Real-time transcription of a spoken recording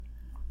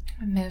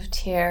I moved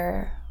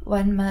here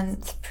 1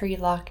 month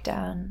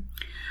pre-lockdown.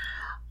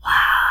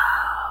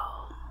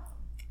 Wow.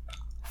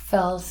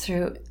 Fell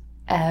through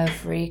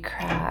every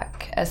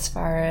crack as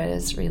far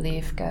as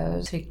relief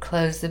goes. We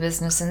closed the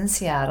business in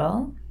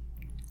Seattle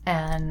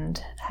and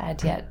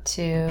had yet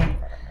to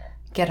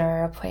get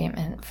our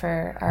appointment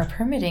for our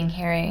permitting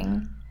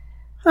hearing.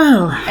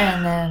 Oh.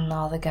 And then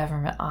all the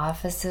government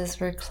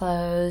offices were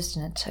closed,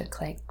 and it took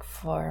like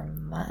 4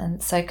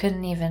 months. I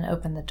couldn't even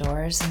open the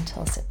doors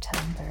until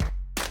September.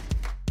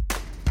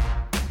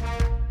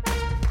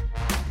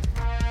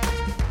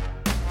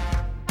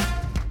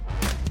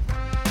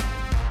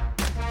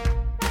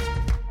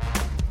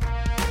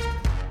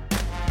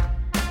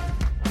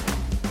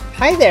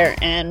 Hi there,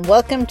 and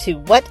welcome to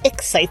What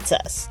Excites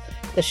Us,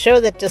 the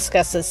show that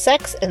discusses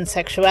sex and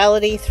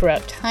sexuality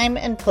throughout time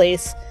and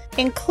place,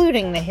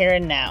 including the here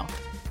and now.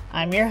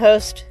 I'm your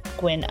host,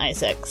 Gwyn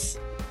Isaacs.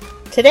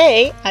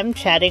 Today, I'm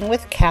chatting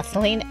with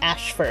Kathleen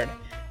Ashford,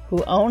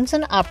 who owns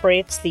and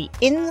operates the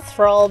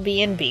Enthrall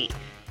B&B,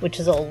 which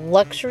is a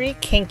luxury,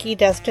 kinky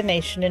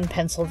destination in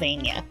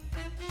Pennsylvania.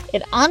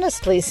 It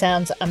honestly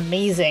sounds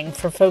amazing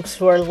for folks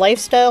who are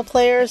lifestyle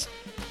players,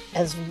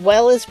 as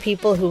well as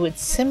people who would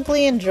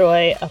simply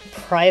enjoy a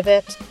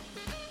private,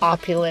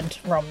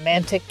 opulent,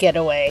 romantic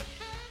getaway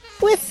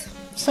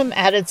with some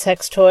added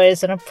sex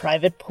toys and a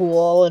private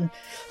pool and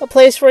a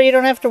place where you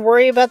don't have to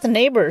worry about the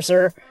neighbors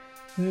or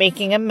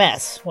making a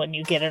mess when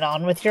you get it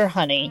on with your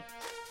honey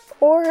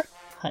or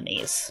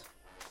honeys.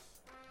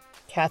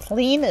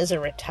 Kathleen is a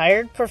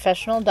retired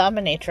professional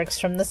dominatrix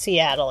from the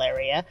Seattle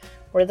area,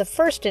 where the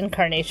first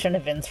incarnation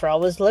of Enthrall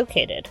was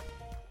located.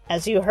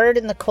 As you heard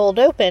in the cold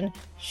open,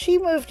 she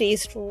moved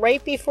east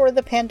right before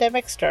the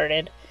pandemic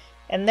started,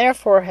 and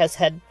therefore has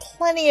had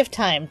plenty of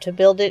time to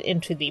build it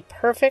into the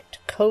perfect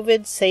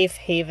COVID-safe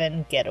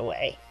haven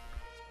getaway.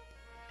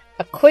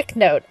 A quick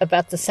note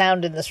about the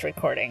sound in this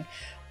recording.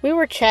 We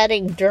were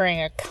chatting during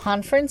a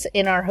conference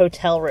in our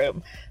hotel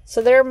room,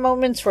 so there are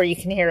moments where you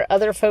can hear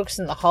other folks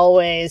in the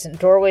hallways and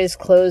doorways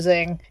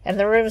closing, and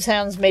the room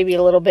sounds maybe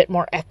a little bit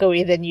more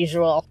echoey than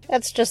usual.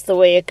 That's just the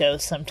way it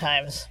goes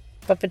sometimes.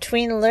 But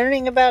between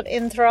learning about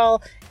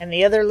Enthrall and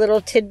the other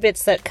little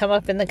tidbits that come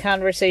up in the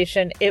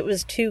conversation, it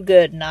was too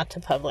good not to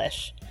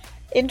publish.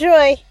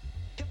 Enjoy!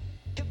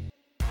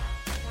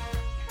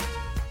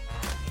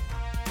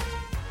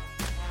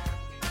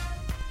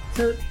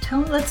 So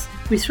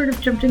we sort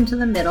of jumped into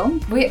the middle.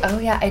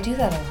 I do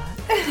that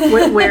a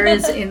lot. Where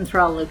is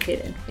Enthrall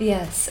located?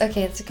 Yes,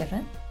 okay, it's a good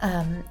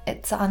one.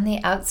 It's on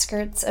the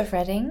outskirts of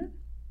Reading,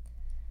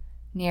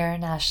 near a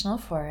national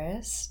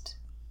forest,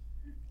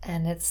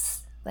 and it's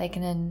like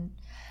in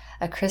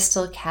a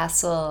crystal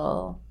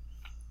castle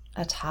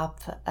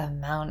atop a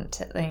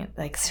mount,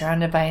 like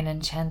surrounded by an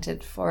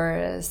enchanted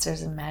forest.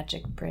 There's a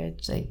magic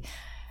bridge. Like,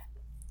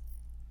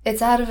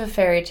 it's out of a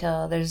fairy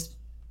tale. There's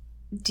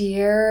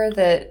deer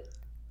that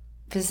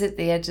visit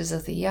the edges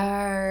of the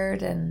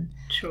yard, and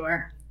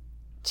sure,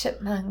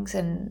 chipmunks,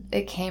 and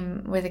it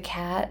came with a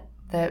cat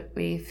that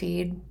we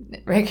feed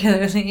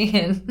regularly.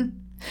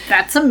 And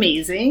that's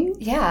amazing.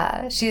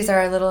 Yeah, she's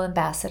our little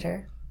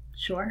ambassador.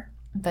 Sure.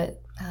 But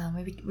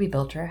we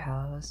built her a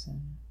house.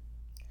 And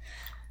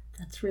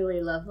that's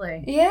really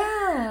lovely.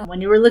 Yeah.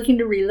 When you were looking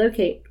to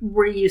relocate,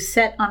 were you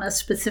set on a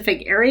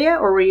specific area,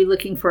 or were you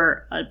looking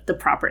for the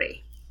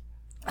property?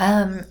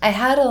 I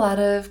had a lot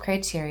of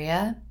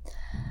criteria.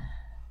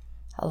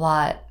 A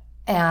lot.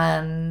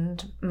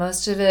 And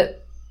most of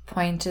it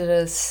pointed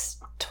us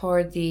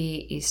toward the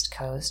East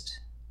Coast.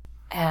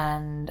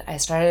 And I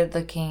started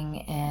looking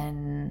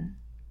in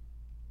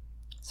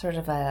sort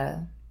of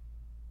a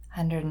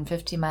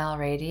 150-mile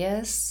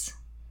radius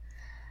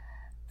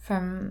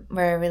from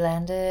where we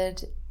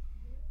landed,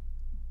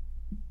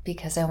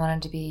 because I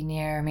wanted to be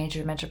near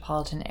major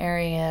metropolitan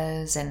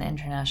areas and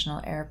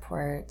international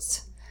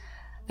airports.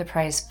 The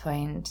price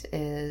point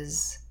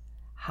is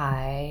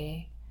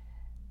high,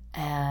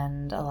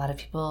 and a lot of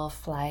people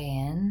fly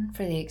in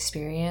for the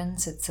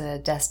experience. It's a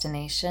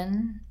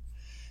destination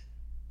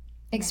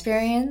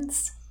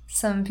experience.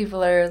 Some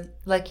people are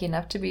lucky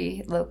enough to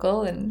be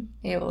local and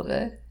able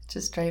to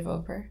just drive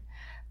over.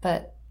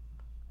 But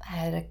I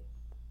had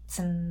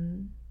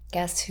some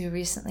guests who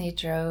recently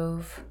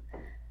drove,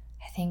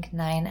 I think,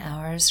 9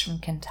 hours from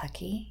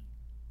Kentucky.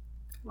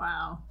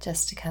 Wow.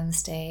 Just to come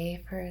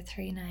stay for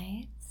 3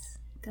 nights.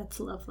 That's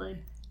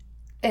lovely.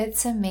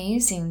 It's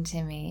amazing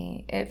to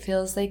me. It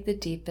feels like the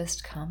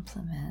deepest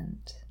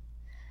compliment.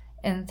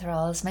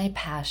 Enthrall is my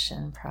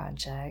passion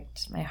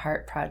project, my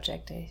heart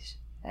project,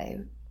 I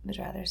would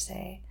rather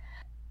say.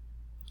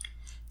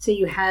 So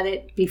you had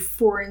it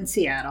before in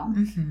Seattle,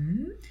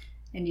 mm-hmm.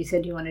 and you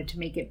said you wanted to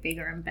make it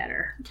bigger and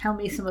better. Tell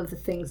me some of the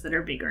things that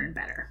are bigger and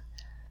better.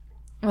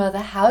 Well, the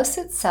house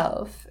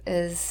itself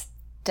is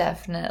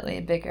definitely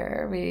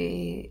bigger.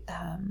 We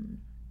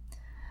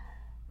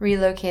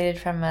relocated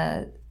from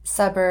a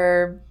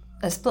suburb,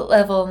 a split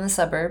level in the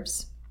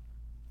suburbs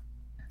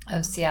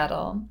of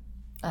Seattle,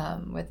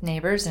 with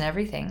neighbors and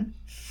everything.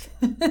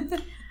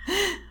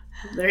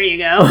 There you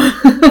go.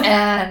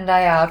 And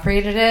I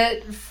operated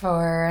it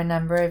for a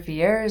number of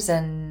years,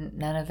 and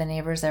none of the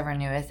neighbors ever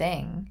knew a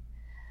thing.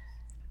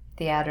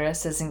 The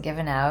address isn't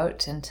given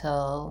out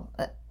until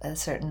a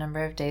certain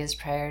number of days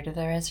prior to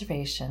the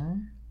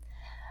reservation.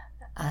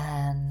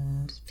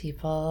 And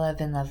people have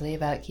been lovely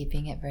about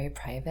keeping it very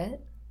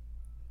private.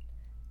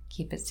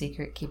 Keep it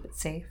secret, keep it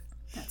safe.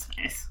 That's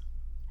nice.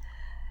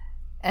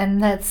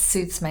 And that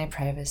suits my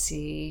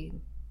privacy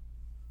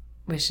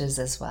wishes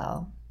as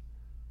well.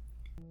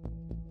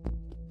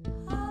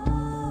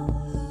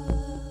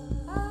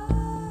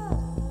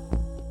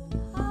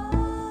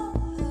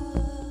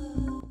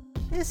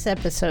 This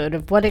episode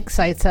of What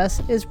Excites Us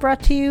is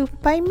brought to you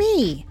by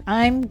me.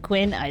 I'm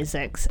Gwyn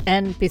Isaacs,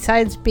 and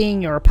besides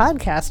being your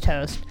podcast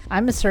host,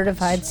 I'm a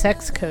certified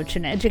sex coach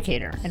and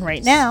educator, and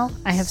right now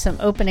I have some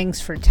openings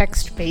for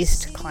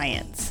text-based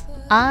clients.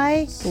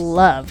 I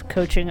love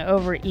coaching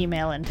over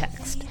email and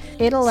text.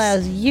 It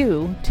allows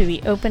you to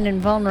be open and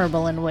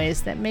vulnerable in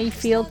ways that may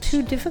feel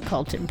too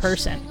difficult in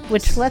person,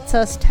 which lets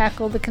us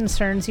tackle the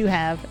concerns you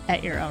have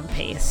at your own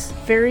pace.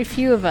 Very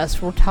few of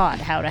us were taught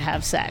how to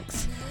have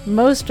sex.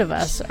 Most of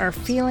us are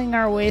feeling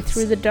our way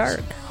through the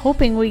dark,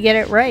 hoping we get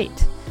it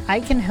right.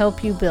 I can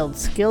help you build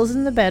skills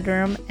in the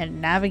bedroom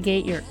and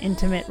navigate your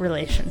intimate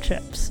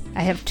relationships.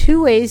 I have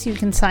 2 ways you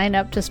can sign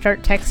up to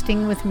start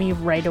texting with me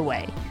right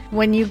away.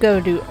 When you go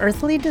to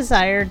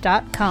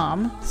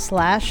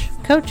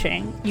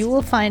earthlydesire.com/coaching, you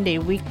will find a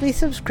weekly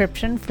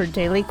subscription for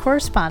daily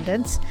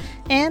correspondence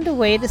and a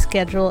way to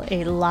schedule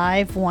a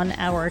live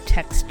 1-hour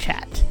text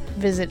chat.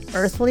 Visit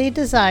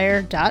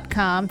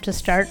earthlydesire.com to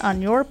start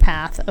on your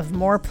path of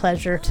more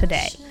pleasure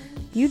today.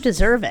 You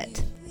deserve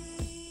it.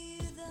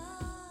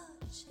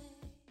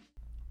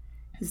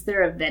 Is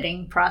there a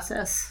vetting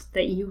process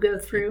that you go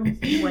through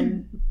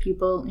when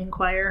people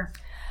inquire?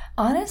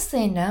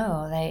 Honestly,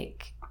 no.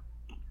 Like,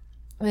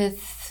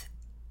 with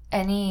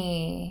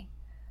any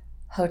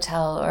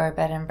hotel or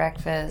bed and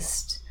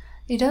breakfast,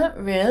 you don't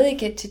really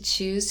get to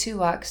choose who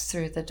walks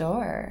through the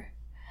door.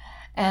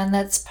 And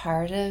that's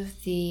part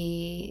of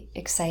the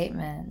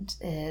excitement,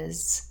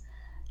 is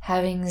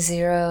having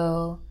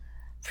zero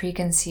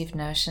preconceived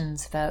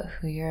notions about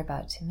who you're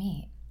about to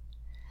meet.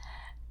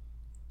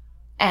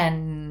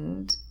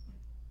 And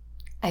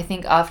I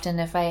think often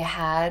if I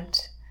had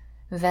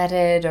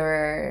vetted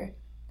or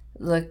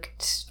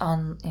looked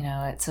on,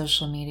 at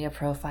social media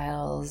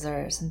profiles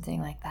or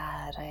something like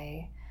that,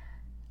 I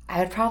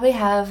would probably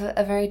have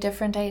a very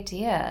different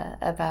idea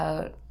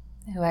about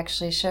who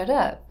actually showed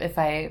up. If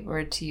I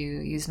were to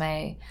use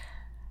my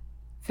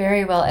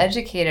very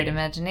well-educated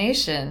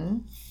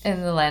imagination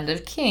in the land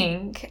of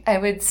kink, I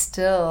would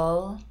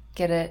still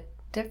get it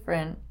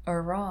different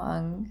or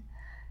wrong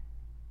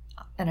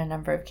in a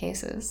number of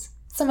cases.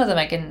 Some of them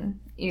I can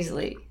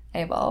easily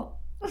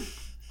eyeball.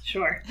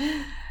 Sure.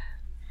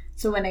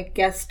 So when a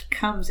guest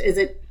comes, is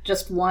it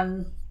just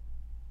one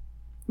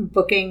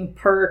booking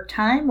per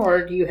time,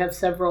 or do you have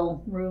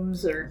several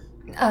rooms? Or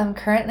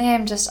currently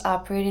I'm just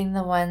operating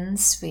the 1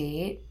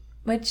 suite,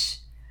 which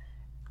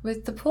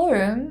with the pool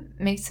room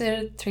makes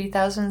it a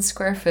 3,000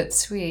 square foot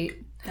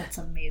suite. That's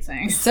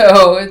amazing.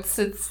 So it's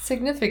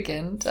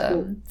significant.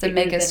 It's a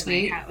mega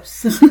suite. My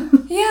house.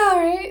 Yeah,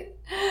 right.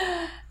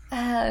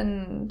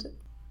 And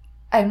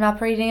I'm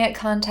operating it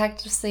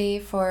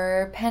contactlessly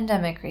for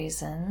pandemic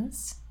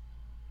reasons.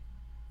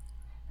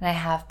 And I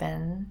have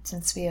been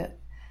since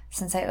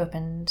I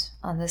opened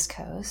on this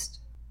coast.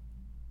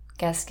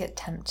 Guests get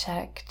temp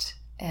checked,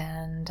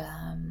 and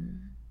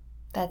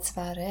that's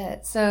about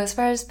it. So as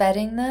far as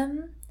vetting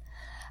them,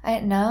 I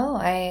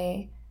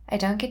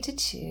don't get to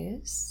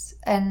choose,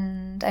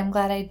 and I'm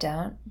glad I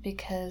don't,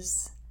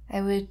 because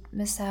I would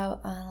miss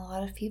out on a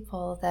lot of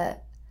people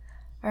that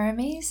are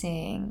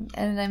amazing,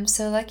 and I'm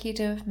so lucky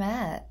to have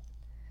met,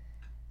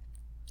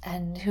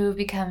 and who have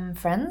become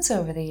friends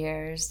over the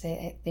years.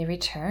 They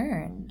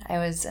return. I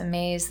was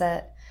amazed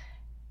that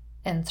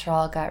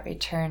Enthrall got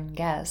return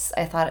guests.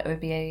 I thought it would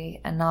be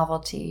a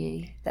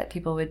novelty that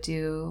people would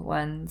do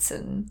once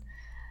and,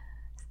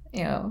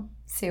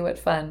 see what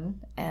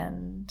fun.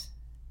 And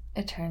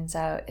it turns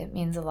out it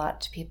means a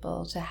lot to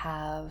people to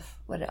have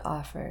what it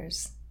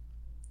offers.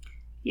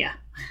 Yeah.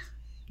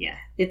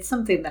 It's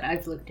something that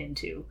I've looked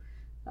into.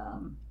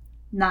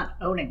 Not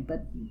owning,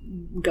 but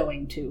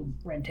going to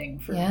renting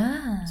for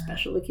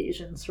special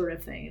occasions sort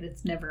of thing. And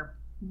it's never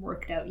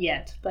worked out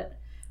yet, but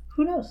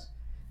who knows?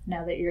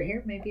 Now that you're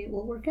here, maybe it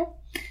will work out.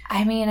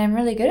 I mean, I'm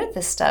really good at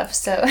this stuff,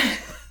 so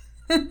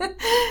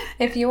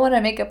if you want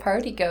to make a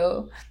party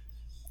go,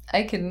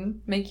 I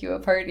can make you a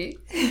party.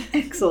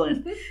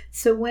 Excellent.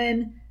 So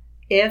when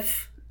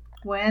yes,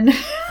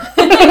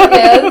 the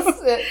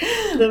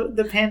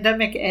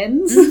pandemic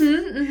ends,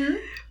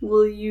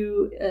 will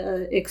you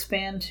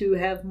expand to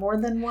have more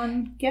than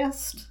one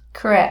guest?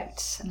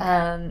 Correct.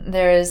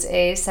 There is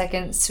a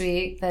second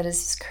suite that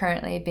is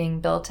currently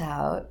being built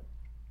out,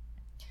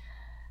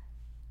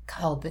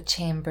 called the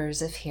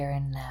Chambers of Here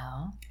and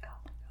Now.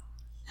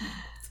 Oh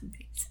my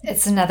God.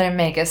 It's another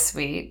mega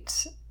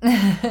suite.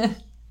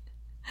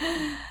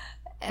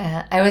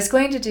 I was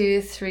going to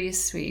do 3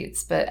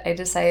 suites, but I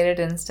decided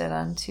instead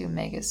on 2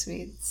 mega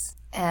suites.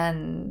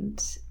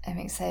 And I'm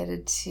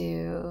excited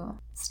to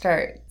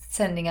start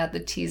sending out the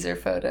teaser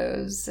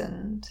photos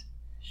and...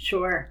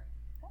 Sure.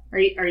 Are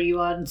you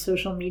on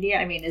social media?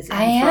 I mean, is it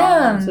I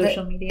am on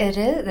social media? It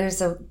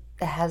is.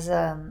 It has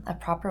a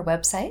proper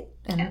website.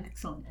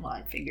 Excellent. Well,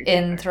 I figured.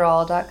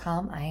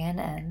 Enthrall.com,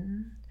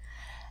 INN.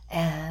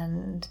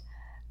 And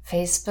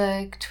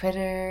Facebook,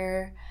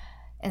 Twitter,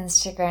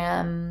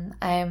 Instagram.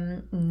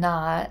 I'm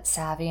not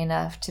savvy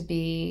enough to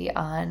be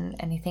on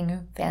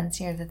anything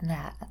fancier than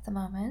that at the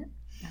moment.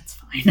 That's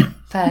fine.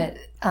 But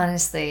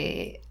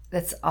honestly,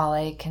 that's all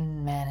I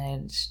can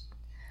manage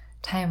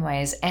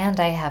time-wise, and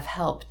I have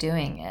help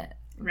doing it.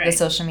 Right. The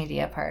social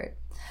media part.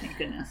 Thank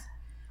goodness.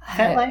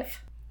 FetLife?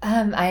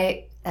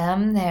 I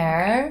am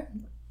there.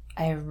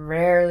 I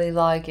rarely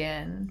log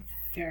in.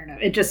 Fair enough.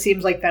 It just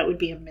seems like that would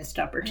be a missed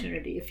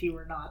opportunity if you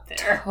were not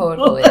there.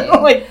 Totally.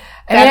 Like,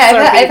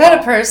 I've had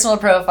a personal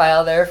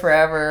profile there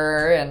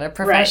forever, and a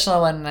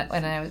professional one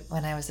when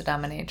I was a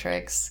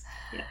dominatrix.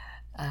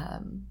 Yeah.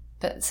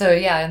 But so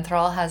yeah,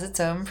 Enthrall has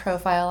its own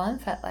profile on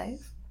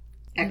FetLife.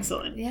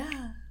 Excellent.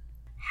 Yeah.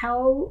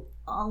 How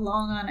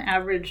long on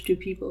average do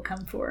people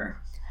come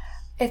for?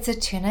 It's a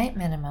 2-night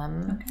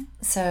minimum. Okay.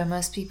 So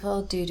most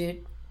people do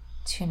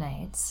 2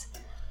 nights.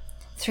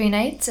 3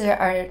 nights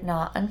are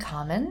not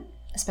uncommon,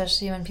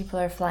 especially when people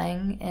are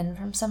flying in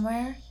from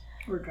somewhere.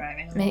 We're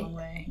driving a long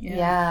way.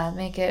 Yeah,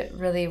 make it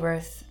really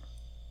worth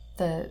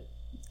the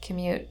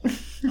commute.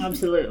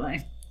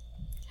 Absolutely.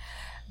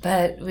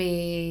 But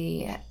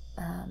we've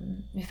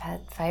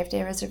had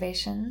 5-day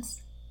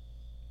reservations.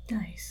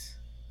 Nice.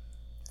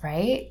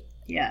 Right?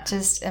 Yeah.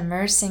 Just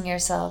immersing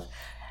yourself.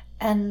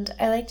 And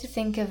I like to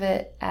think of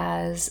it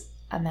as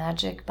a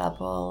magic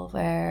bubble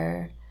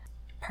where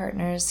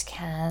partners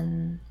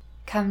can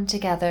come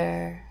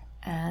together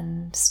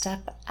and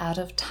step out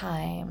of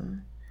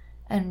time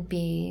and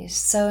be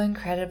so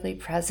incredibly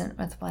present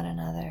with one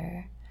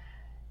another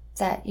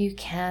that you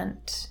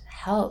can't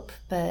help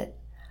but,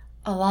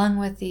 along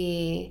with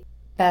the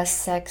best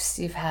sex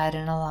you've had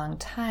in a long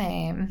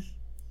time,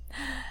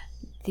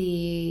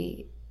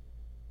 the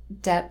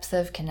depth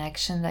of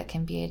connection that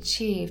can be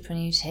achieved when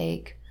you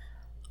take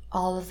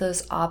all of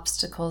those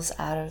obstacles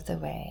out of the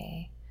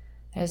way.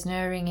 There's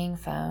no ringing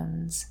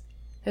phones.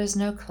 There's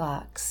no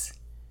clocks.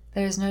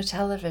 There's no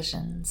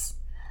televisions.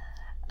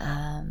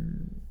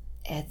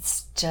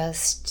 It's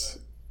just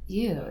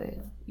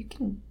you. You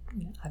can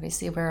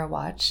obviously wear a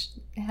watch,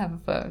 have a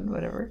phone,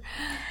 whatever.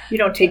 You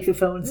don't take the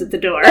phones at the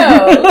door.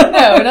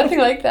 No, nothing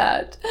like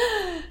that.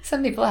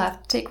 Some people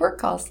have to take work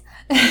calls.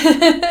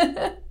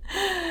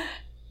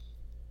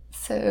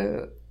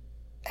 So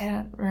I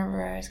don't remember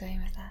where I was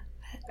going with that.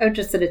 Oh,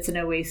 just that it's an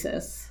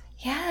oasis.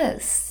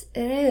 Yes,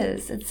 it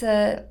is. It's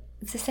a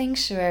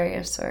sanctuary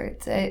of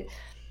sorts. I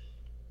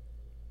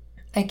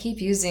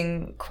keep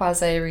using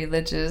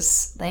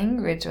quasi-religious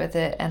language with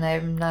it, and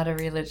I'm not a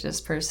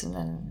religious person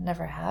and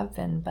never have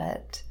been,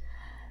 but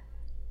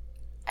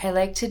I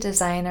like to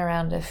design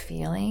around a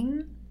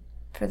feeling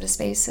for the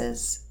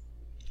spaces.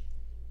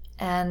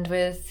 And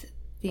with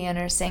the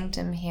inner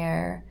sanctum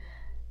here,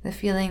 the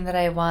feeling that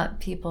I want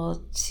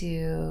people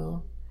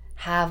to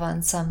have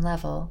on some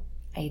level,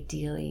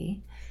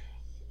 ideally,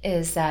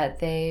 is that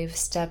they've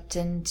stepped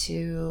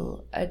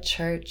into a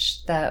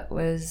church that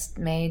was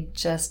made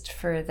just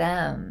for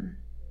them.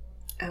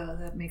 Oh,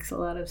 that makes a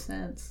lot of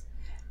sense.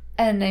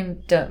 And I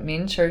don't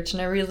mean church in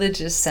a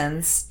religious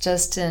sense,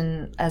 just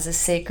as a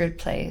sacred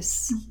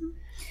place. Mm-hmm.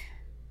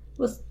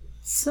 Well,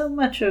 so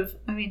much of,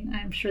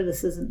 I'm sure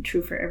this isn't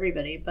true for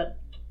everybody, but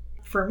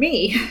for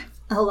me,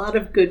 a lot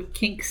of good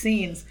kink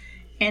scenes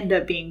end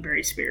up being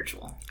very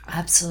spiritual.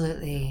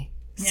 Absolutely.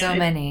 Yeah, so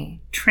many.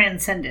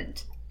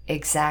 Transcendent.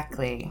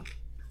 Exactly.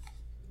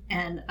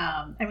 And,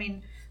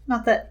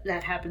 not that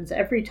that happens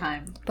every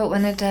time. But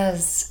when it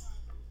does,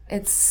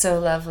 it's so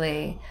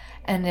lovely.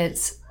 And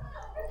it's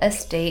a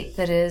state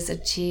that is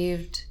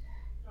achieved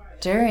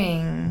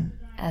during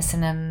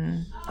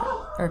S&M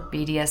or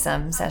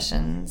BDSM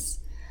sessions,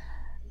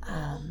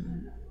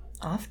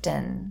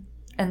 often,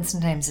 and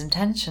sometimes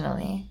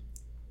intentionally.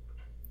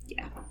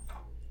 Yeah,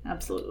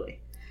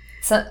 absolutely.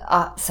 So,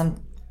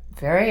 some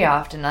very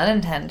often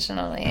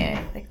unintentionally.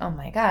 Like, oh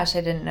my gosh,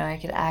 I didn't know I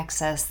could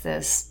access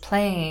this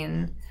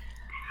plane.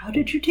 How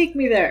did you take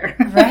me there?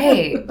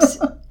 Right.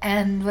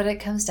 And what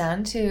it comes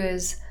down to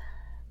is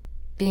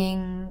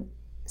being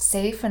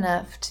safe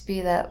enough to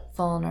be that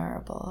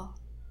vulnerable.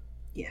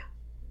 Yeah.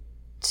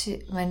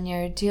 When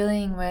you're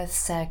dealing with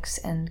sex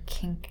and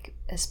kink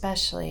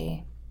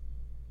especially,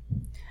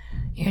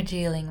 you're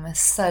dealing with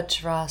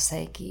such raw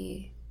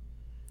psyche.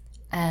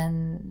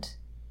 And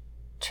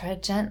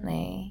tread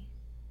gently,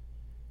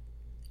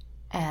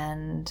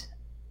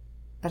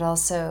 but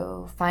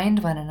also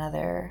find one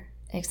another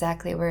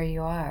exactly where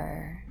you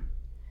are.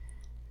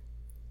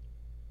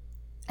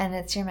 And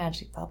it's your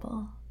magic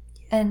bubble.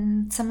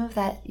 And some of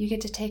that you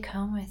get to take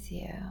home with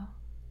you.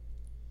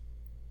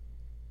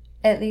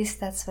 At least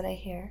that's what I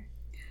hear.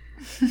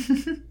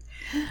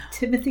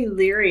 Timothy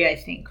Leary, I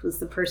think, was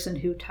the person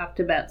who talked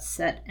about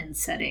set and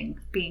setting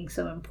being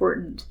so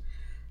important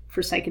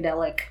for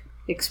psychedelic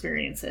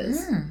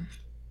experiences.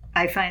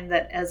 I find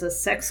that as a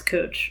sex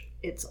coach,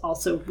 it's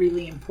also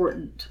really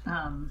important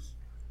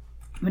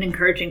when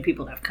encouraging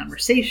people to have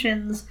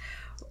conversations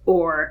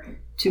or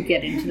to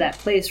get into that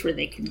place where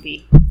they can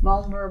be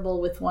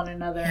vulnerable with one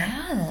another.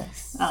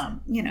 Yes.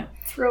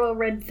 Throw a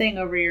red thing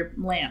over your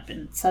lamp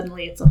and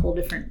suddenly it's a whole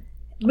different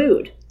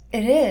mood.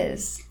 It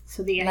is.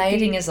 So the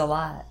lighting is a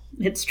lot.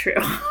 It's true.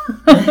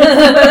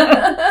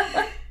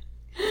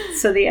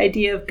 So the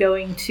idea of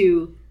going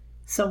to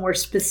somewhere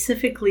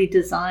specifically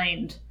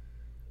designed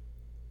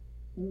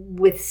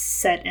with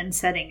set and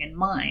setting in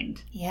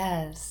mind,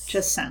 yes,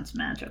 just sounds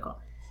magical.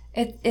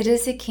 It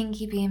is a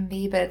kinky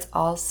B&B, but it's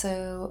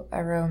also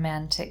a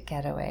romantic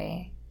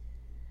getaway.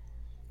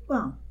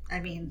 Well, I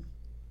mean,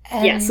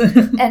 yes.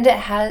 And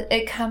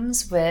it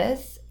comes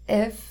with,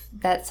 if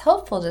that's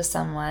helpful to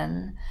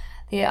someone,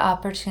 the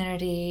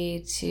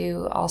opportunity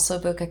to also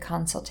book a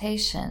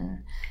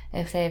consultation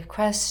if they have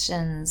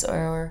questions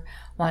or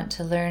want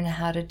to learn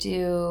how to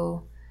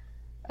do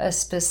a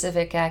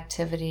specific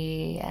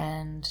activity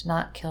and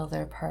not kill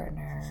their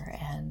partner,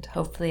 and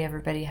hopefully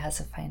everybody has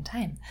a fine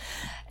time.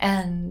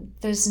 And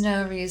there's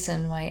no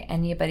reason why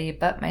anybody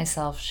but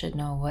myself should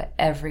know what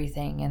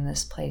everything in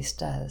this place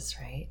does,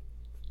 right?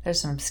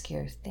 There's some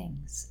obscure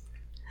things.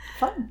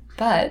 Fun.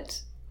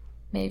 But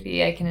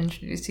maybe I can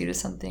introduce you to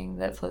something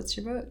that floats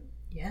your boat.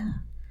 Yeah.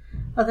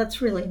 Oh,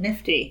 that's really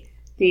nifty.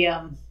 The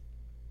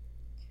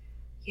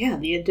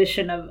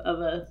addition of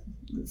a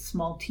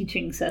small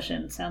teaching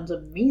session sounds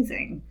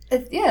amazing.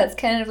 It's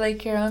kind of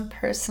like your own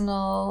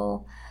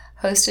personal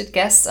hosted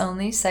guests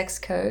only sex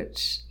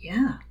coach.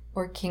 Yeah.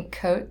 Or kink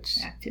coach.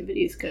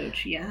 Activities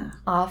coach, yeah.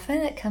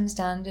 Often it comes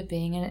down to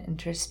being an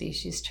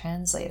interspecies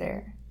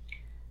translator.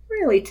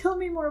 Really? Tell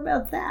me more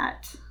about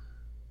that.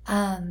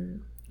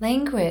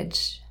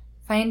 Language.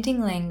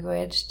 Finding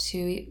language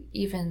to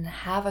even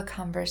have a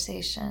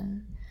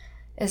conversation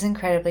is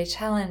incredibly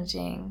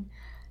challenging.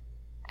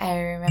 I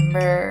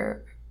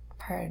remember,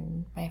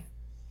 pardon my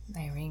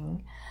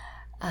ring,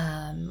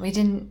 we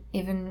didn't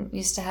even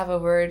used to have a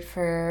word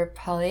for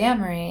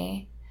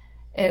polyamory.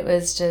 It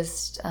was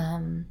just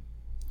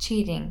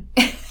cheating.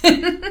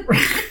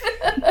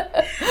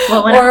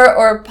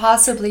 or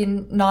possibly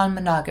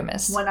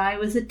non-monogamous. When I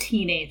was a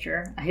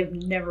teenager, I have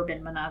never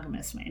been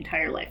monogamous my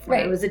entire life. When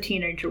I was a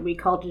teenager, we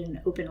called it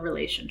an open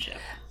relationship.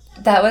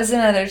 That was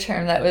another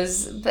term that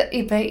was, but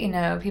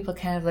people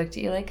kind of looked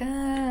at you like,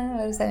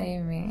 what does that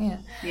even mean?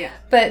 Yeah.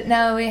 But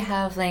now we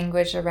have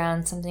language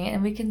around something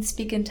and we can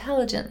speak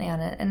intelligently on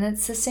it. And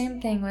it's the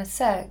same thing with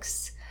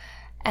sex.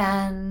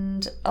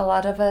 And a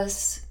lot of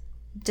us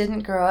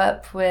didn't grow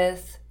up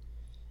with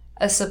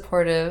a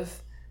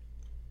supportive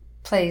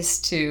place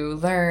to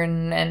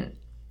learn and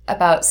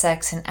about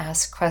sex and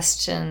ask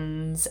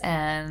questions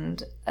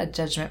and a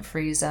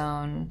judgment-free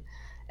zone,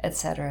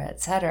 etc.,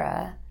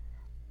 etc.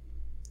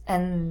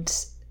 And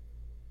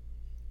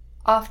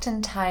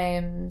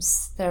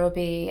oftentimes there will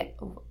be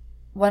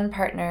one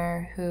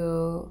partner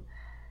who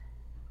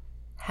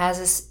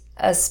has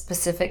a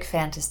specific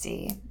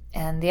fantasy,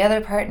 and the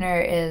other partner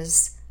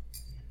is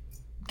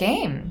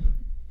game.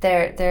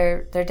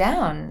 They're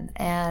down,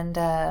 and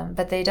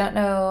but they don't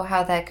know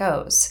how that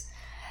goes,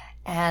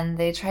 and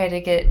they try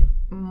to get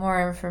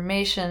more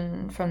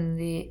information from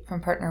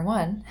partner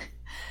one,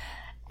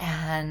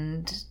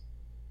 and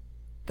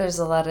there's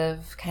a lot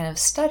of kind of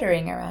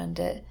stuttering around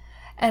it.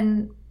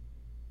 And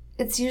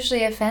it's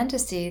usually a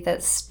fantasy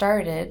that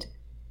started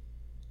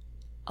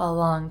a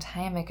long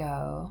time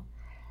ago.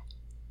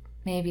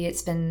 Maybe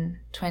it's been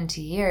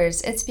 20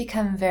 years. It's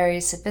become very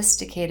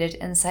sophisticated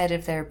inside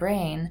of their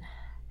brain.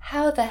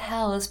 How the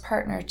hell is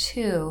partner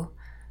two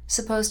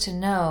supposed to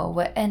know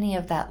what any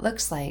of that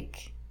looks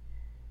like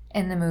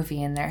in the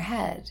movie in their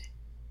head?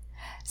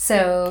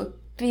 So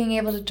being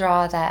able to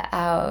draw that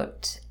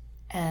out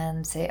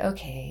and say,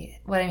 okay,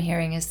 what I'm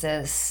hearing is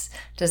this.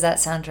 Does that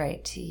sound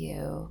right to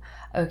you?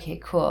 Okay,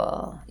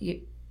 cool.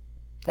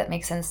 That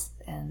makes sense.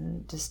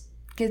 And just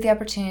give the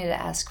opportunity to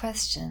ask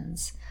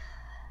questions.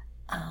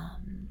 I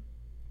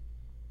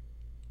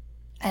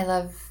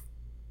love,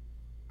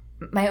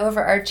 my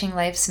overarching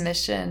life's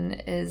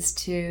mission is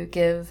to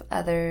give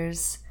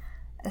others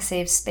a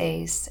safe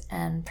space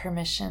and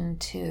permission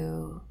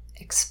to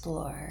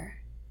explore.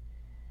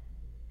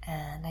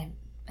 And I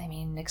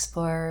mean,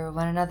 explore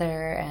one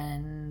another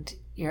and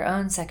your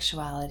own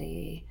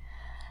sexuality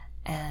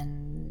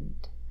and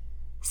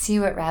see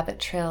what rabbit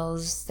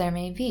trails there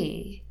may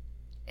be.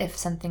 If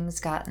something's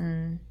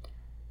gotten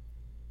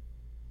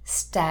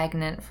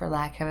stagnant, for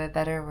lack of a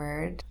better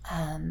word,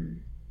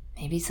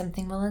 maybe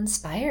something will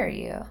inspire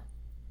you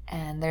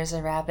and there's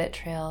a rabbit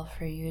trail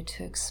for you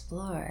to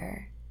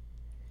explore.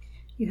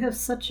 You have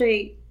such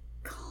a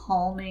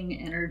calming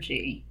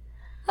energy.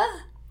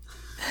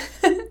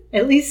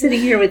 At least sitting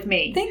here with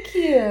me. Thank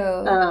you.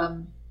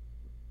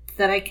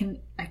 That I can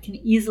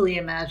easily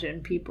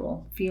imagine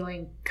people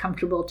feeling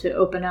comfortable to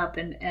open up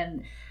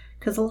and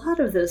Because a lot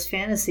of those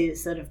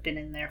fantasies that have been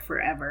in there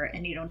forever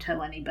and you don't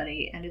tell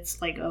anybody, and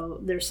it's like, oh,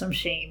 there's some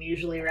shame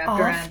usually wrapped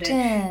around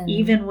it.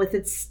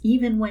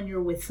 Even when you're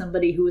with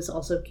somebody who is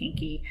also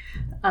kinky,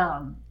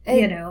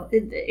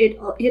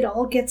 it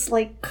all gets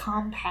like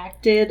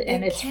compacted,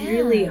 and it's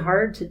really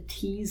hard to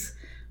tease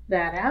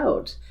that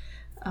out.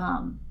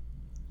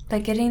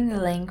 But getting the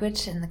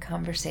language and the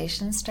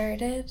conversation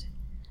started,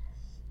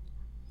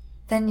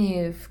 then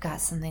you've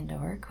got something to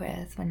work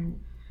with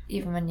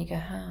even when you go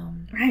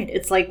home. Right.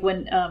 It's like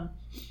when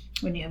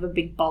you have a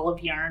big ball of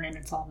yarn and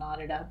it's all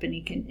knotted up, and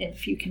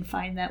if you can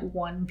find that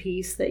one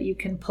piece that you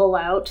can pull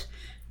out,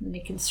 then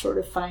you can sort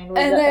of find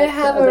where the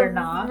other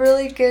knot. I have a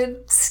really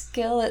good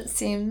skill, it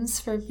seems,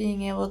 for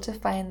being able to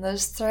find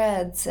those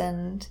threads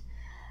and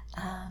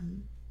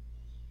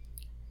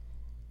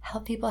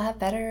help people have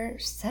better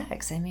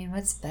sex. I mean,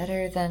 what's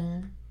better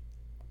than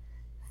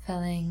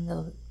filling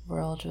the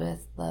world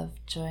with love,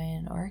 joy,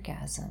 and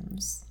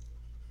orgasms?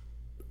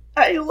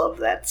 I love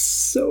that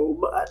so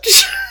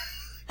much.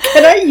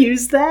 Can I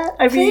use that?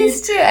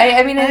 Please do.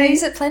 I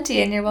use it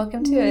plenty, and you're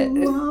welcome to it.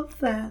 Love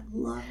that.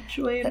 Love,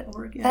 joy, and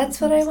orgasms.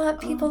 That's what I want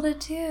people to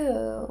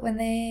do when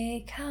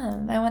they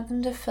come. I want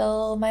them to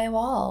fill my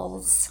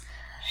walls.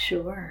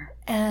 Sure.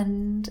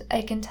 And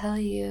I can tell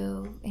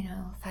you,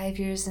 5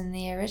 years in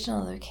the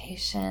original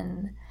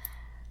location,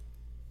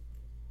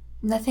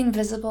 nothing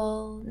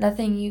visible,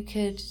 nothing you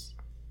could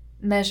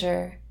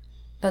measure,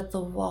 but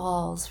the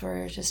walls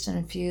were just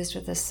infused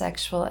with a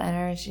sexual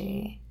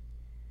energy.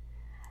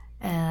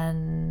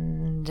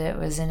 And it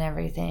was in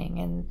everything.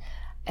 And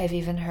I've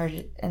even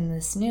heard in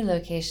this new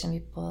location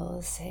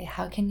people say,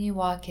 how can you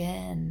walk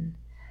in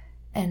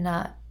and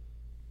not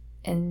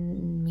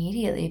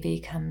immediately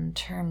become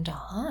turned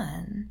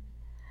on?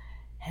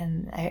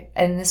 And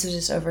this was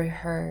just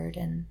overheard,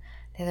 and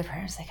the other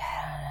partner's like,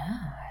 I don't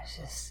know, it's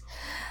just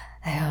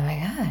like, oh my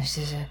gosh,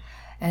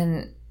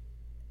 and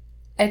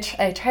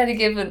I try to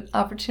give an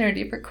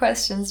opportunity for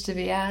questions to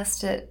be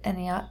asked at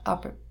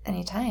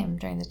any time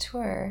during the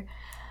tour,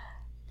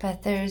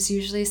 but there's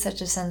usually such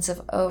a sense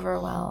of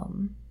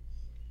overwhelm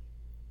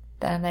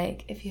that I'm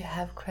like, if you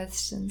have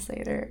questions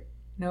later,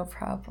 no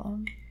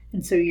problem.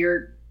 And so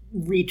you're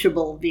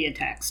reachable via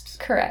text.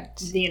 Correct.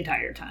 The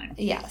entire time.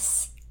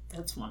 Yes.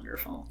 That's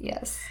wonderful.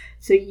 Yes.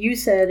 So you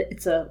said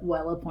it's a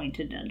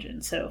well-appointed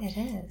dungeon. So it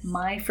is.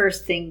 My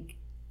first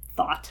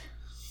thought.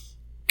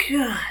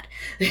 God.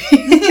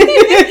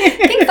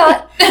 Think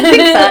thought.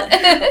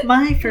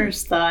 My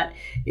first thought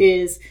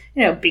is,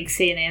 big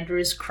St.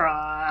 Andrew's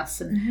cross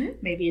and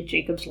maybe a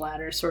Jacob's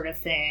ladder sort of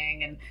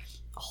thing, and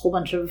a whole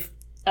bunch of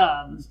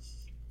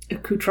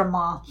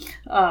accoutrement,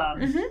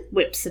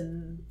 whips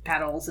and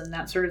paddles and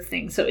that sort of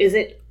thing. So is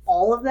it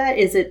all of that?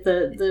 Is it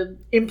the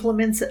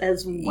implements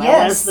as well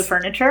as the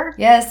furniture?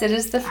 Yes, it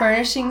is the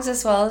furnishings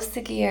as well as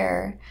the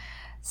gear.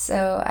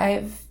 So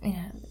I've,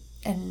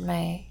 in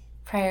my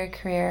prior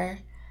career,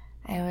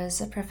 I was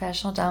a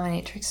professional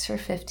dominatrix for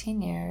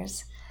 15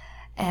 years.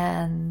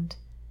 And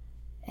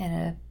in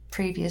a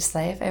previous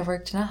life, I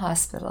worked in a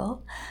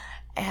hospital.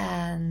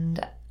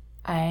 And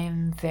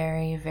I'm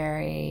very,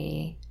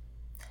 very...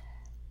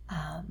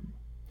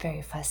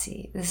 very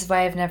fussy. This is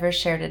why I've never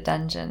shared a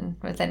dungeon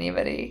with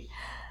anybody.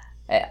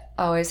 I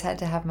always had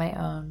to have my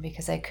own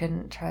because I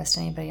couldn't trust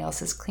anybody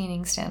else's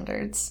cleaning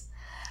standards.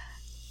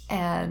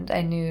 And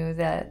I knew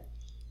that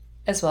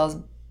as well as,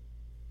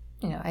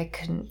 I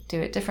couldn't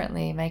do it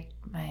differently. My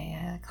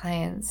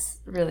clients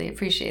really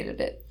appreciated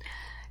it.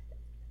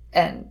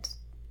 And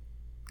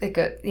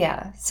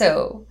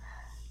so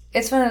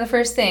it's one of the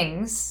first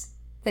things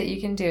that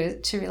you can do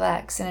to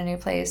relax in a new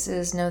place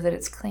is know that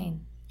it's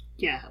clean.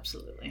 Yeah,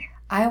 absolutely.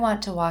 I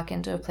want to walk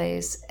into a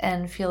place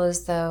and feel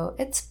as though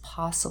it's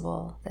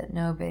possible that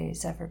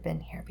nobody's ever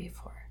been here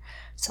before.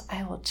 So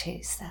I will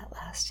chase that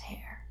last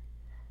hair.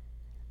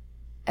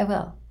 I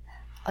will.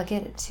 I'll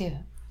get it too.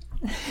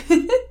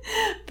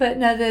 But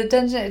no, the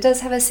dungeon, it does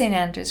have a St.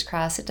 Andrew's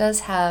cross. It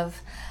does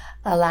have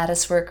a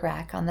lattice work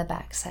rack on the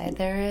backside.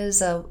 There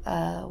is a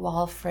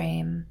wall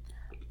frame,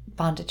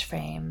 bondage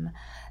frame.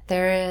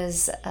 There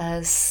is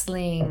a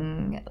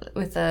sling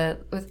with a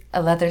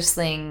leather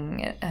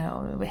sling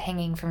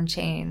hanging from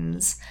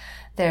chains.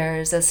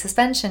 There's a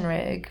suspension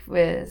rig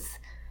with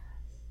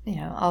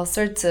all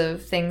sorts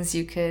of things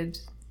you could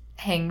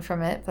hang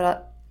from it.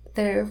 But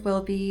there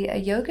will be a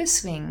yoga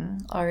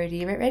swing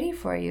already ready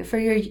for you for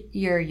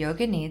your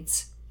yoga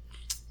needs.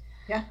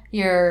 Yeah.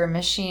 Your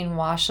machine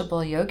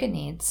washable yoga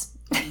needs.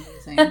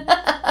 Amazing.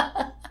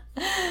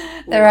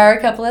 There are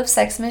a couple of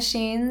sex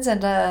machines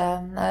and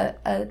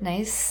a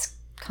nice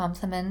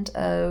complement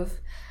of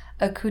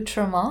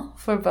accoutrement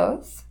for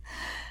both.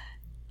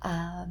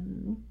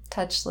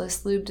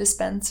 Touchless lube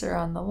dispenser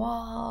on the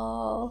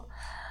wall.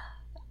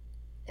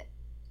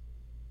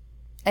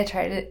 I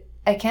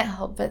can't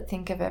help but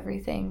think of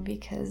everything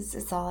because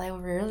it's all I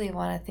really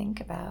want to think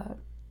about.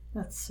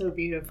 That's so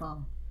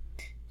beautiful.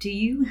 Do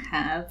you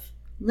have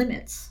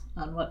limits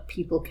on what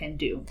people can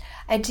do?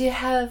 I do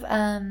have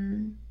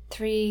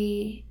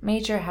 3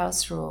 major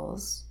house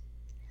rules,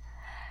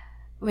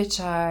 which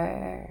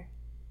are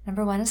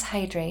Number 1 is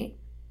hydrate.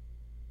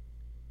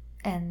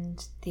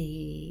 And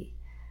the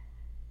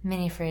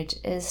mini fridge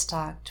is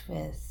stocked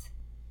with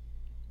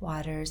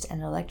waters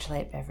and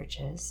electrolyte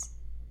beverages.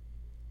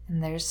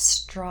 And there's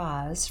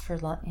straws for,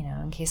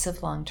 in case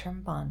of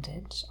long-term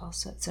bondage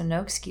also. So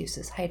no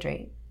excuses,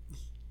 hydrate.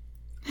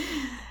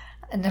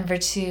 And number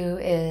 2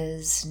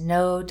 is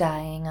no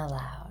dying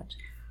allowed.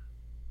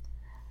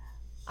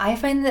 I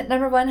find that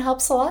number 1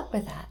 helps a lot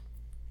with that.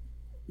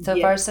 So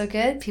far, so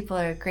good. People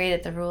are great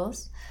at the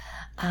rules.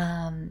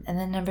 And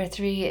then number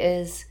 3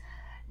 is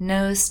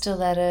no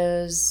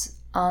stilettos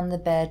on the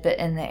bed, but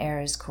in the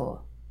air is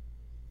cool.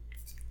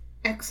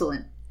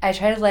 Excellent. I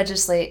try to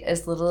legislate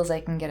as little as I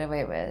can get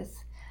away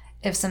with.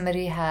 If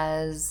somebody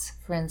has,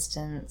 for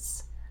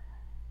instance,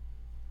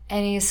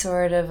 any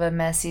sort of a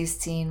messy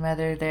scene,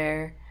 whether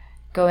they're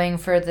going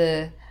for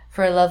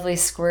a lovely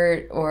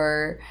squirt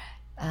or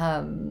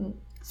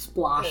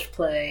splosh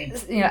play.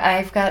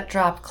 I've got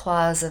drop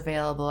cloths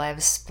available. I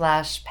have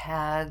splash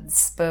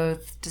pads,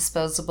 both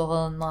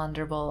disposable and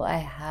launderable. I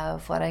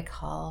have what I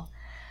call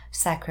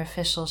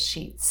sacrificial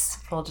sheets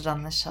folded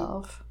on the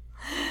shelf.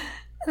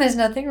 And there's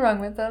nothing wrong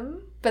with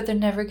them, but they're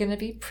never going to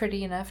be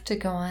pretty enough to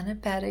go on a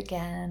bed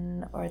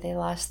again, or they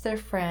lost their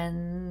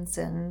friends,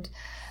 and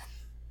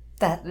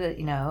that,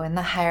 in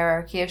the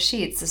hierarchy of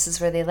sheets, this is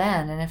where they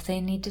land. And if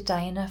they need to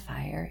die in a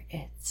fire,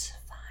 it's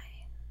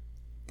fine.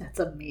 That's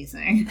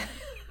amazing.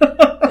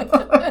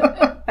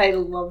 I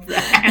love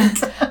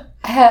that.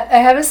 I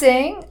have a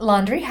saying,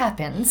 laundry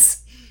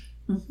happens.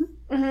 Mm-hmm.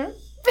 Mm-hmm.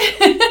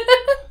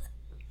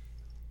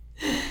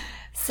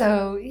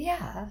 So,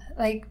 yeah,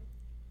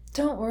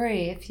 don't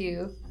worry if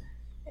you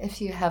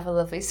have a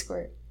lovely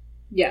squirt.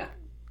 Yeah.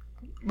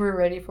 We're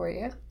ready for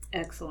you.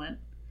 Excellent.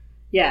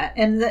 Yeah,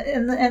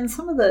 and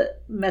some of the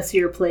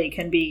messier play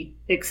can be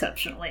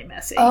exceptionally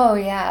messy. Oh,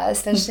 yeah,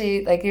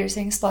 especially, like you were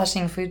saying,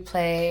 splashing food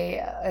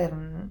play,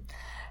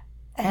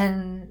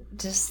 and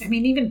just...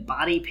 even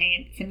body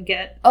paint can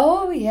get...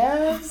 Oh,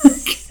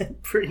 yes.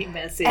 Get pretty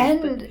messy.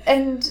 And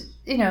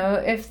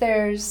if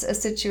there's a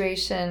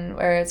situation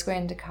where it's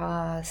going to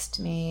cost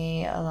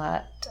me a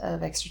lot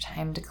of extra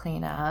time to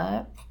clean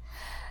up,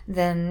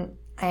 then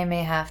I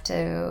may have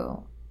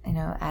to,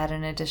 add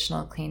an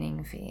additional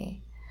cleaning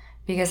fee.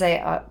 Because I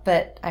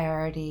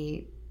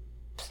already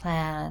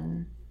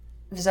plan,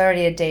 there's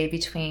already a day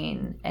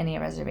between any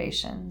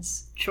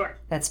reservations. Sure.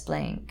 That's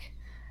blank,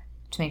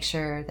 to make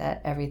sure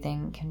that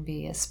everything can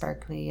be as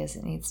sparkly as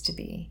it needs to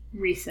be.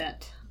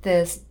 Reset.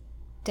 The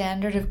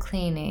standard of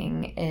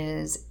cleaning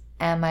is,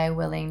 am I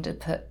willing to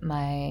put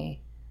my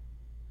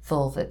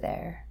vulva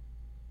there?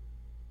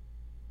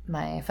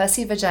 My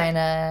fussy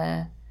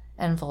vagina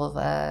and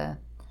vulva,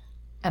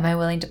 am I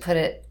willing to put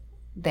it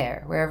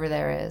there, wherever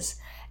there is?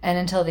 And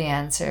until the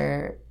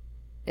answer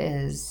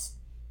is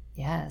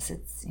yes,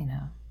 it's,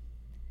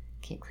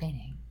 keep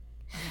cleaning.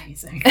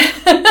 Amazing.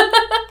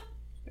 I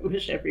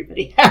wish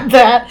everybody had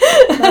that,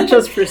 not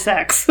just for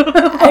sex.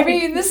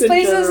 This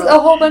place is a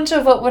whole bunch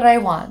of what would I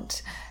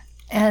want.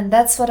 And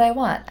that's what I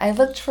want. I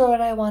looked for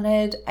what I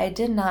wanted. I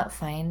did not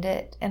find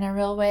it in a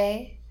real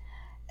way,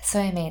 so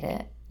I made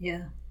it.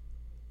 Yeah.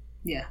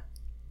 Yeah.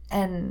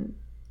 And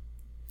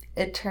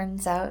it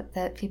turns out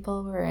that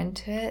people were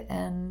into it,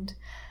 and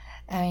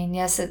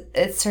yes,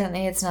 it's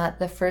certainly, it's not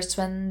the first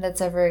one that's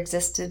ever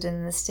existed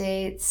in the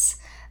States.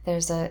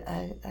 There's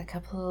a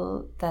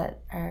couple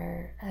that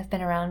have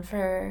been around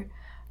for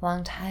a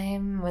long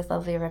time with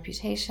lovely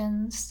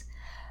reputations.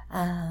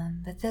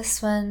 But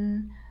this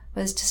one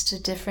was just a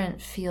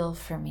different feel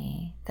for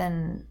me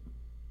than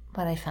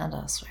what I found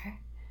elsewhere.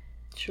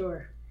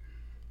 Sure.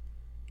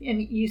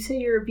 And you say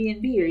you're a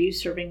B&B. Are you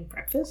serving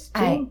breakfast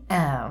too? I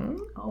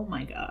am. Oh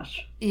my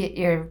gosh.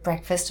 Your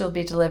breakfast will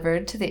be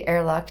delivered to the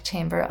airlock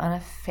chamber on a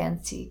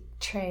fancy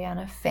tray on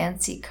a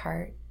fancy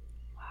cart.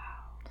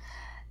 Wow.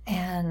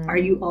 And are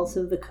you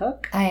also the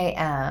cook? I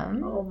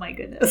am. Oh my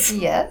goodness.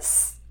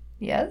 Yes.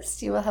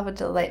 Yes, you will have a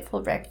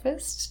delightful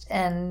breakfast,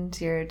 and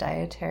your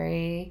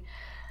dietary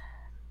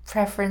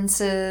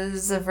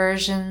preferences,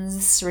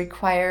 aversions,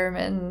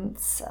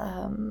 requirements,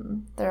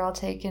 they're all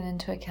taken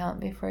into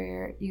account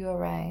before you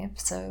arrive.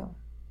 So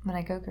when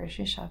I go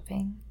grocery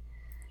shopping,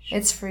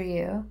 it's for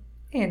you,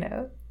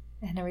 and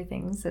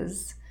everything's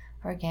as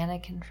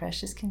organic and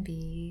fresh as can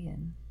be.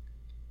 And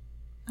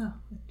oh,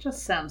 it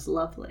just sounds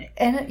lovely.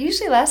 And it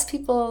usually lasts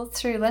people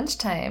through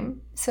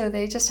lunchtime, so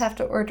they just have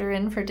to order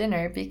in for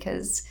dinner,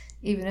 because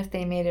even if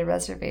they made a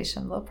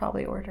reservation, they'll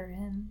probably order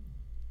in.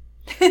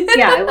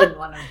 Yeah, I wouldn't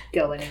want to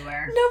go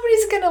anywhere.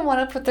 Nobody's going to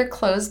want to put their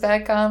clothes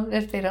back on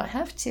if they don't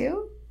have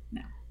to.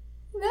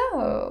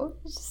 No.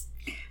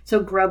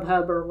 So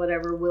Grubhub or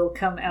whatever will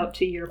come out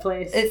to your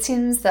place? It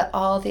seems that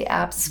all the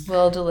apps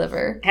will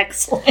deliver.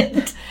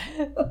 Excellent.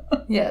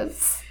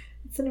 Yes.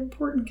 It's an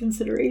important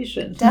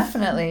consideration.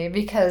 Definitely,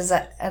 because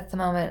at the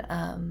moment,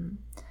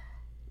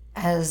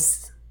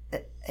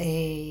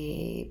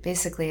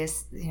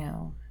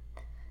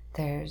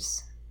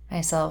 there's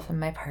myself and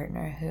my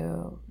partner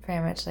who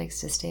very much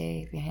likes to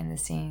stay behind the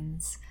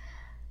scenes,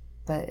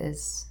 but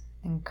is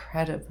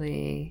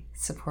incredibly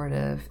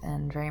supportive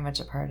and very much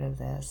a part of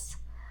this.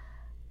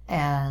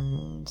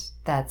 And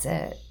that's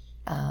it.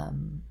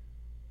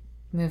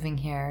 Moving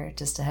here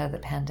just ahead of the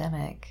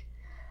pandemic,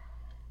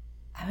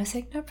 I was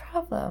like, no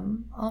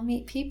problem. I'll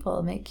meet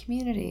people, make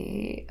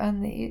community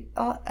on the.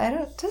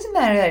 Doesn't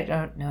matter that I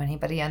don't know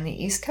anybody on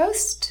the East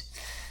Coast,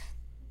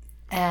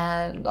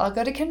 and I'll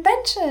go to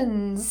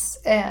conventions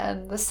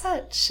and the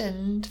such,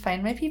 and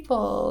find my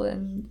people,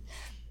 and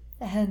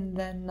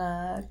then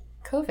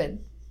COVID.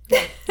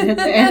 and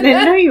then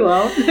no, you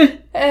won't.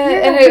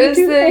 And it was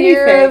the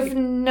year of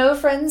no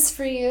friends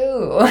for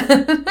you.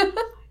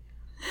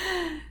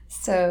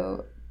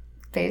 So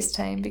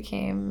FaceTime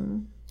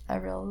became a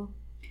real.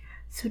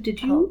 So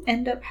did you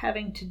end up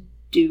having to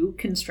do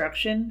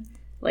construction,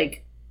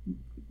 like,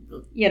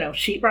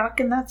 sheetrock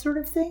and that sort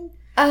of thing?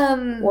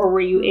 Or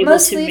were you able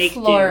to make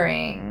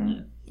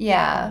flooring?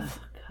 Yeah. Oh,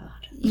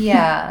 God.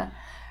 Yeah.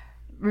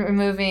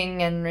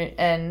 Removing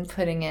and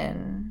putting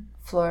in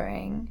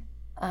flooring.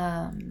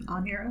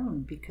 On your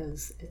own,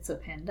 because it's a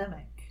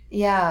pandemic.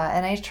 Yeah,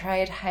 and I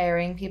tried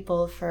hiring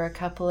people for a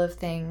couple of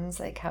things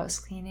like house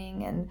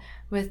cleaning, and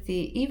with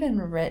the even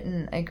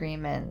written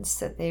agreements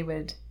that they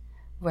would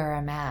wear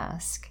a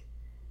mask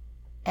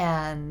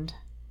and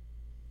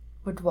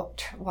would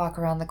walk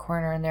around the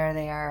corner, and there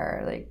they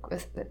are, like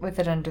with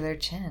it under their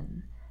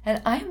chin.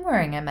 And I'm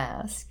wearing a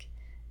mask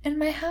in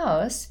my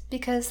house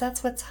because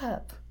that's what's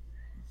up.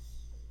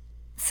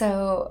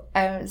 So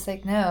I was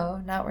like,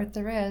 no, not worth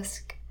the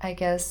risk. I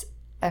guess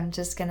I'm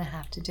just going to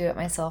have to do it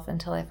myself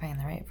until I find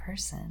the right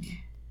person.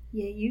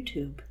 Yeah,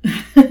 YouTube.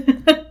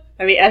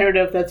 I mean, I don't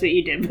know if that's what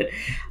you did, but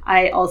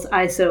I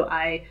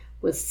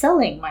was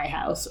selling my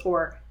house,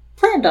 or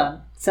planned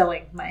on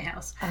selling my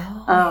house.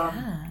 Oh,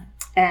 yeah.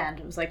 And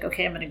it was like,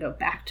 okay, I'm going to go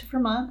back to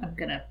Vermont. I'm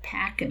going to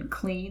pack and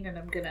clean, and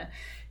I'm going to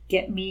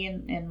get me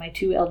and my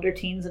 2 elder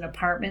teens an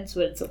apartment,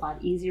 so it's a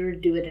lot easier to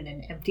do it in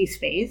an empty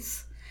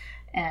space.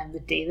 And the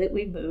day that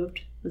we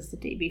moved was the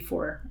day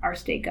before our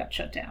state got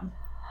shut down.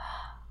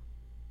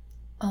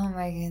 Oh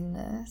my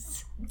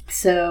goodness.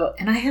 So,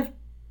 and I have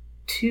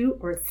 2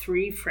 or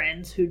 3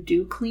 friends who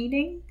do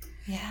cleaning.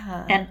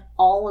 Yeah. And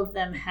all of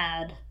them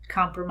had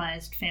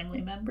compromised family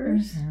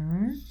members.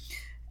 Mm-hmm.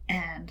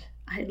 And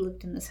I had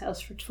lived in this house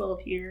for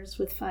 12 years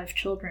with 5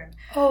 children.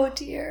 Oh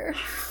dear.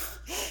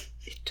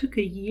 It took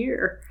a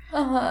year,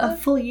 a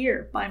full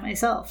year by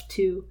myself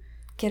to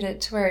get it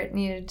to where it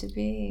needed to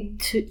be.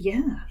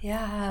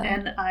 Yeah.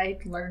 And I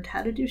learned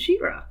how to do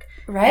sheetrock.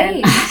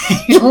 Right.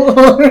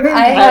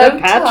 I have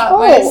taught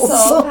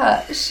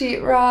myself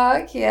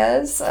sheetrock,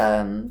 yes.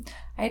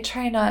 I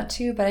try not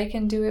to, but I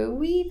can do a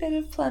wee bit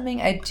of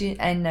plumbing.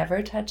 I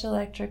never touch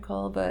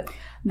electrical, but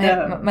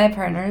my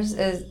partner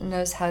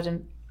knows how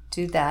to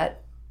do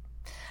that.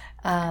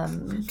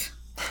 I'm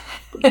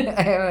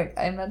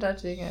not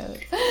touching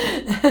it.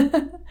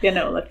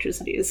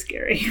 Electricity is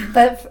scary.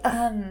 But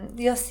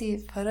you'll see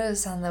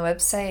photos on the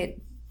website.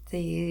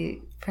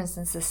 For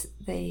instance,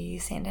 the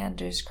St.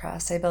 Andrew's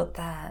Cross, I built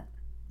that.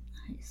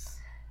 Nice.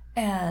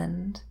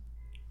 And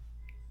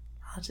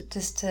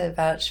just to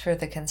vouch for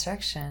the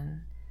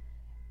construction,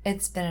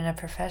 it's been in a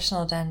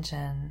professional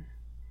dungeon,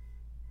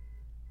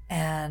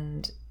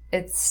 and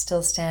it's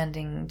still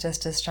standing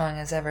just as strong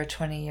as ever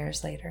 20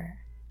 years later.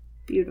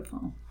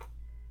 Beautiful.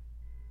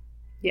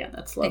 Yeah,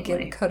 that's lovely. I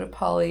get a coat of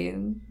poly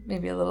and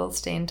maybe a little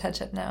stain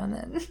touch-up now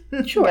and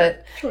then. Sure.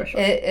 But sure.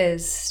 It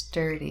is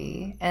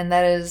sturdy. And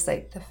that is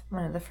like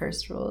one of the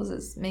first rules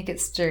is make it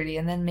sturdy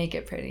and then make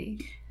it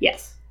pretty.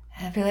 Yes.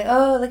 And I'd be like,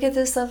 oh, look at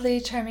this lovely,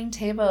 charming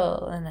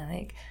table. And I'm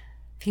like,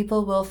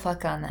 people will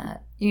fuck on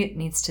that. It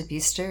needs to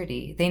be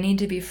sturdy. They need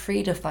to be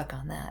free to fuck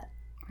on that.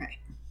 Right.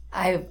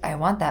 I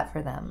want that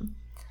for them.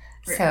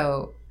 Right.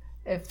 So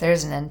if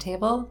there's an end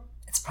table,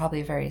 it's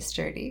probably very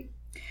sturdy.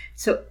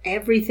 So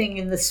everything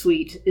in the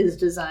suite is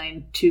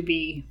designed to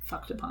be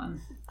fucked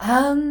upon.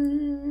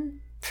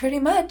 Pretty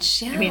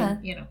much, yeah. I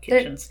mean,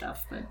 kitchen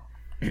stuff, but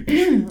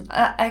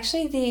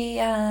actually,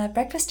 the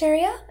breakfast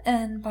area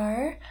and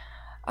bar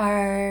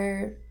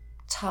are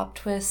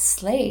topped with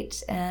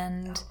slate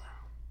and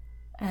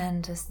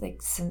just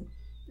like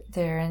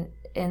they're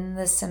in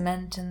the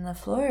cement in the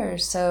floor,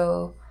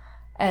 so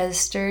as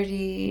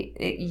sturdy.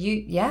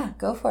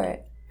 Go for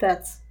it.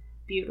 That's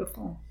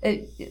beautiful.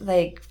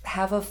 Like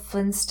have a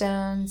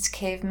Flintstones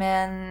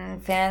caveman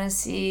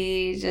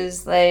fantasy,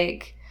 just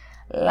like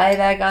lie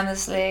back on the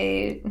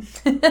slate.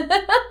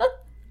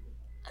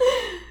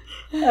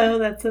 Oh,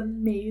 that's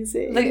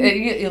amazing. Like,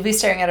 you'll be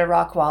staring at a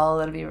rock wall.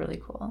 It'll be really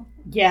cool.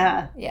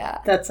 Yeah.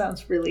 That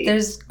sounds really.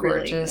 There's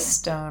gorgeous really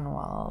stone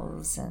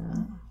walls,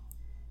 and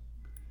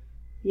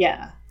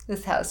yeah,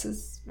 this house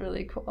is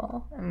really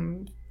cool.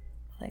 I'm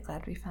really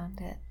glad we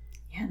found it.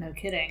 Yeah, no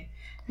kidding.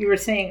 You were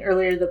saying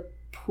earlier the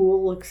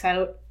pool looks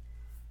out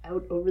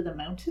over the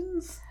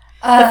mountains?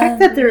 The fact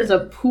that there's a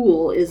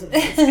pool is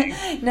amazing.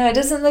 No, it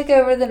doesn't look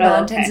over the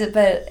mountains,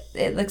 but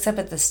it looks up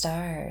at the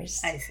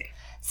stars. I see.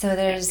 So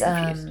there's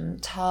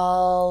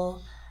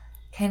tall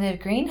kind of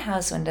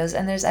greenhouse windows,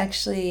 and there's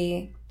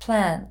actually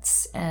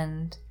plants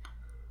and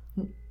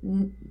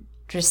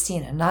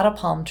Dracaena, not a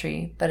palm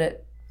tree, but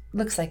it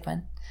looks like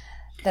one,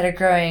 that are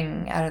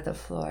growing out of the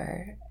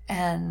floor.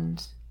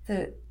 And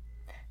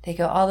they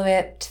go all the way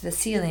up to the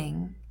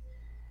ceiling.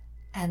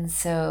 And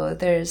so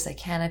there's a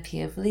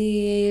canopy of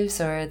leaves,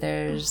 or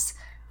there's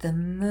the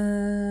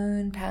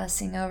moon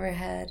passing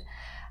overhead.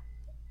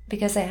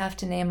 Because I have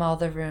to name all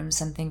the rooms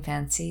something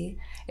fancy,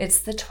 it's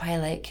the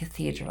Twilight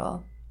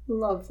Cathedral.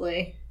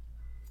 Lovely.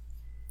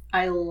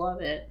 I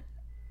love it.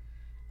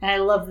 And I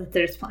love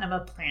that I'm a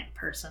plant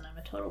person. I'm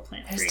a total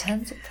plant freak. There's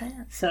tons of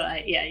plants. So,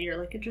 you're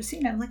like a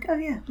Dracaena. I'm like, oh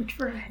yeah, which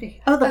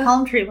variety? Oh, the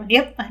palm tree one.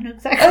 Yep, I know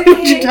exactly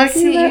what you're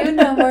talking about. You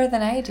know more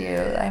than I do.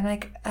 I'm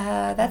like,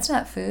 that's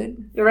not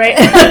food. Right.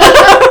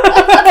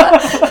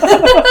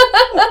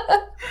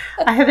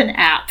 I have an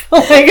app.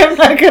 Like, I'm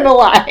not going to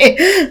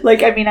lie.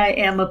 Like, I mean, I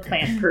am a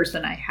plant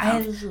person. I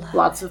have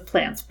lots of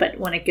plants. But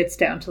when it gets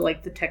down to,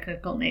 like, the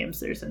technical names,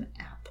 there's an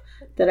app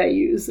that I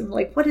use. I'm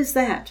like, what is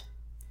that?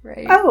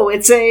 Right. Oh,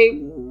 it's a,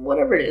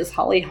 whatever it is,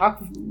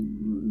 hollyhock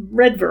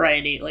red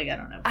variety. Like, I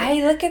don't know.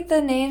 I look at the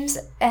names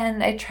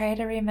and I try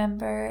to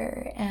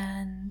remember,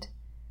 and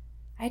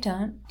I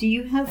don't. Do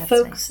you have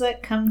folks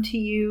that come to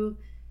you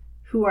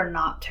who are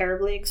not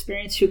terribly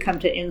experienced, who come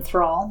to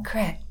Enthrall?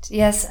 Correct.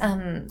 Yes.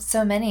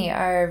 So many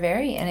are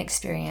very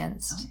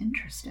inexperienced. Oh,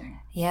 interesting.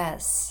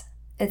 Yes.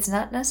 It's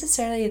not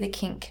necessarily the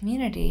kink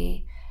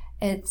community.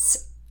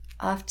 It's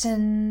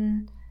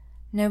often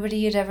nobody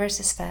you'd ever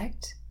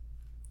suspect.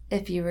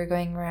 If you were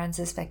going around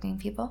suspecting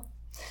people.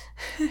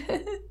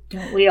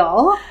 Don't we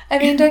all? I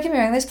mean, don't get me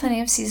wrong, there's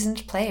plenty of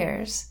seasoned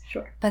players.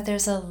 Sure. But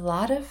there's a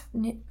lot of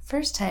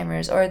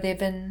first-timers, or they've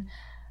been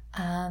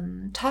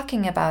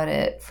talking about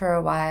it for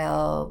a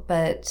while,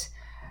 but,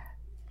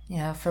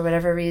 for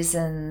whatever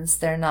reasons,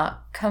 they're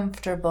not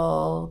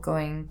comfortable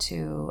going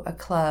to a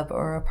club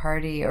or a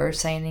party or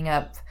signing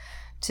up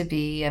to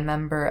be a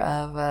member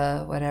of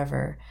a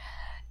whatever.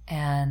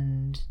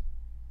 And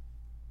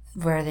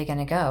where are they going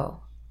to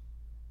go?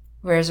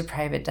 Where's a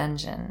private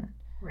dungeon?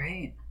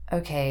 Right.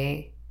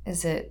 Okay,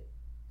 does it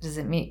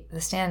meet the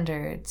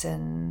standards,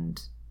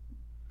 and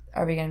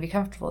are we going to be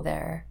comfortable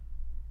there?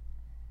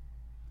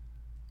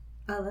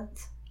 Oh,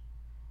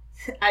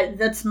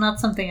 that's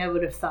not something I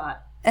would have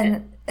thought.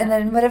 And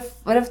then what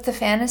if the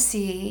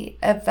fantasy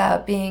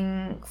about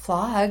being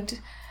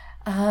flogged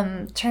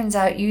turns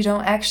out you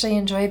don't actually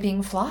enjoy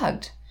being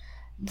flogged?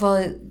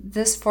 Well,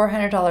 this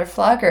 $400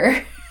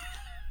 flogger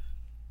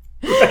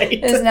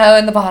is now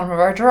in the bottom of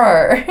our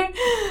drawer.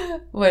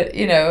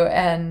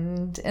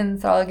 And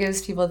Enthrall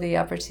gives people the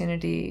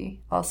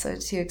opportunity also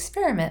to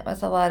experiment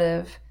with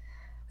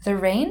a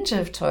range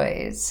of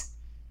toys.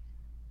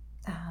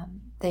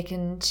 They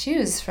can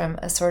choose from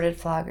assorted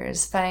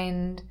floggers,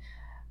 find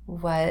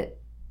what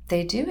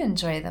they do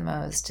enjoy the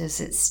most.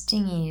 Is it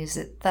stingy? Is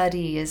it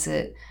thuddy? Is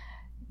it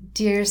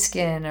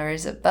deerskin? Or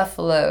is it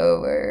buffalo?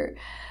 Or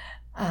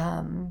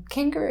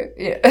kangaroo?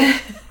 Yeah.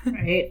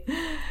 Right.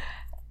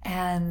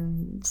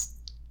 And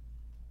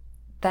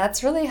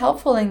that's really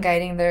helpful in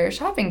guiding their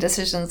shopping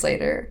decisions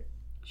later.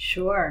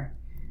 Sure.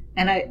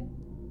 And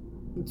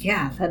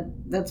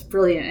that's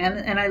brilliant.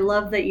 And I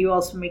love that you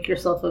also make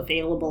yourself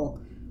available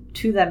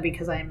to them,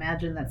 because I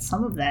imagine that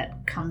some of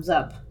that comes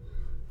up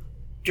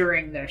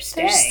during their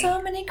stay. There's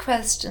so many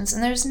questions,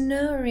 and there's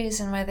no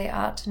reason why they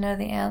ought to know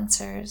the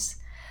answers.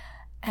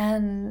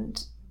 And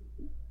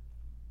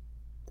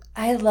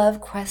I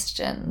love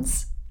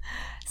questions.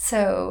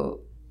 And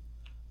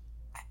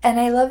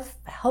I love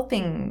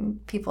helping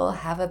people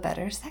have a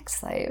better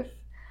sex life.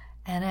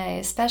 And I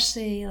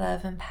especially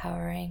love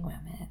empowering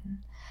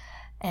women.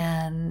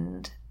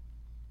 And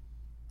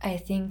I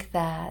think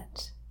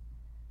that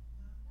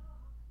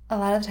a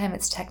lot of the time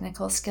it's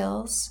technical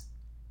skills.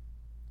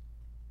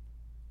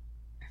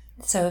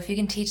 So if you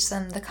can teach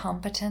them the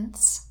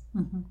competence,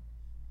 mm-hmm.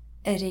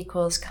 it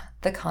equals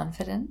the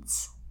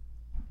confidence,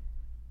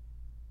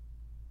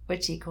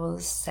 which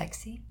equals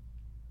sexy.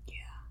 Yeah.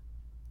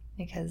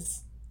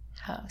 Because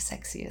how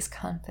sexy is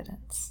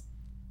confidence?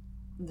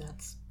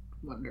 That's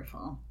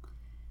wonderful.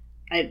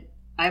 I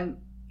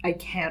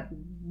can't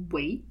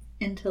wait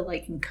until I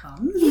can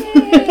come.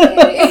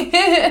 Yay!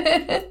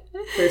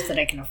 First that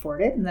I can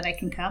afford it, and then I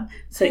can come.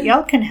 So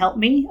y'all can help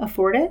me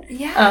afford it.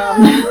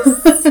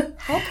 Yes.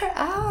 Help her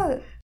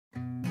out.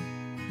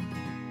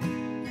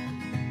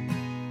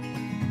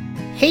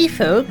 Hey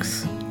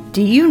folks,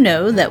 do you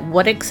know that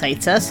What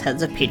Excites Us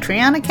has a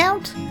Patreon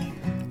account?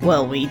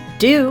 Well, we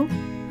do.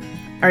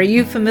 Are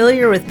you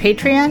familiar with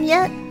Patreon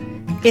yet?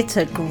 It's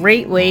a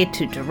great way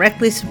to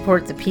directly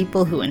support the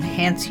people who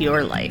enhance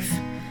your life.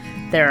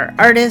 There are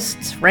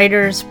artists,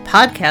 writers,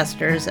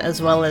 podcasters,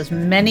 as well as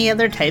many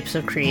other types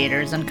of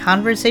creators and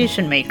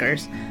conversation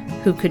makers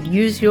who could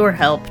use your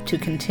help to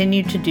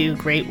continue to do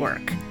great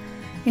work,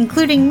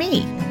 including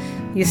me.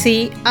 You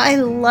see, I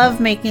love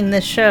making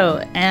this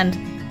show, and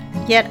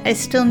yet I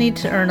still need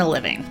to earn a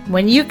living.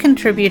 When you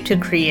contribute to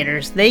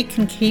creators, they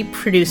can keep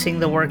producing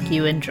the work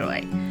you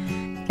enjoy.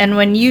 And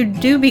when you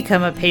do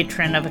become a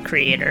patron of a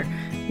creator,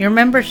 your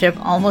membership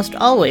almost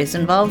always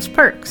involves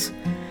perks.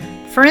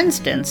 For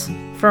instance,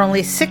 for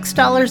only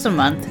 $6 a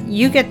month,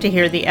 you get to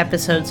hear the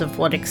episodes of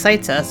What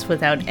Excites Us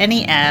without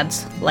any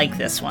ads like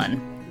this one.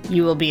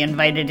 You will be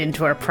invited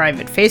into our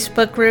private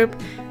Facebook group,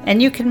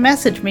 and you can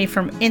message me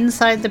from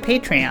inside the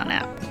Patreon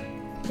app.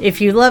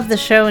 If you love the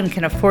show and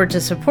can afford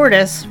to support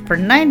us, for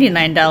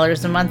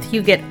 $99 a month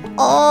you get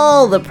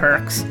all the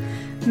perks,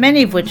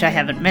 many of which I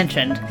haven't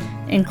mentioned,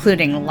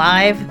 including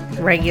live,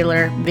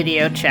 regular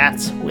video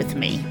chats with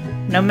me.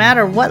 No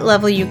matter what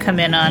level you come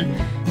in on,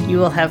 you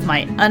will have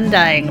my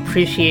undying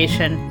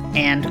appreciation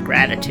and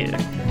gratitude.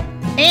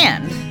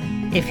 And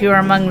if you are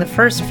among the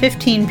first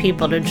 15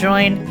 people to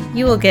join,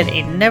 you will get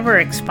a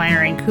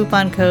never-expiring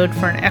coupon code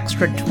for an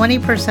extra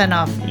 20%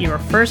 off your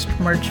first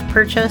merch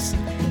purchase,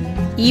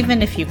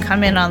 even if you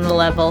come in on the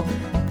level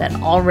that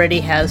already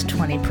has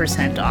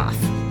 20% off.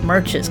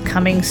 Merch is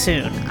coming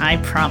soon, I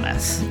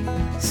promise.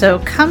 So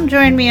come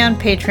join me on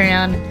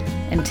Patreon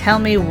and tell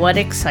me what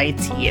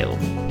excites you.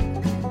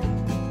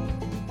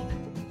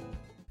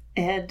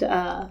 And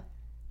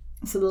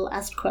so the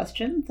last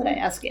question that I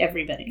ask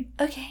everybody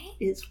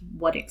is,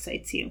 what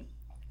excites you?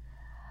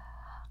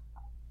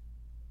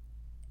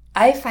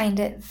 I find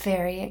it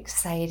very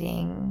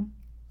exciting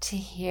to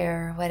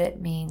hear what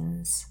it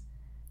means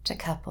to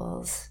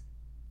couples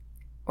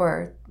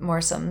or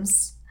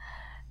moresomes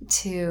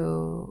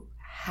to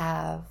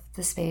have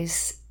the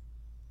space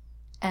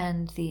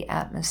and the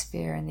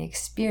atmosphere and the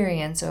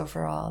experience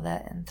overall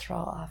that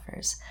Enthrall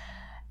offers.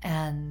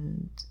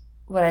 And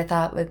what I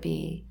thought would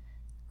be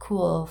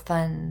cool,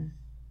 fun,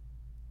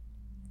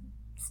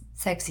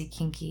 sexy,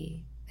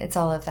 kinky, it's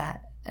all of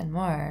that and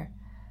more,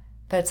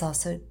 but it's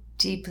also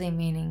deeply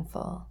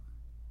meaningful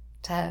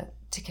to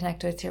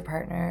connect with your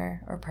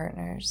partner or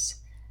partners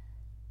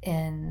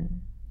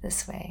in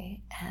this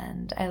way.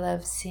 And I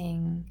love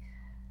seeing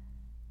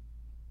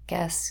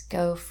guests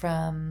go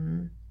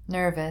from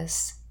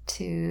nervous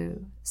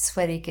to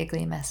sweaty,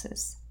 giggly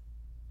messes.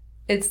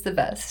 It's the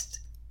best.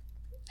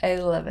 I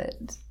love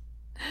it.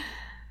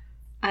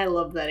 I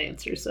love that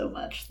answer so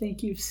much.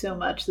 Thank you so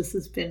much. This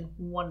has been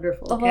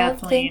wonderful, well,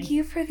 Kathleen. Thank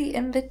you for the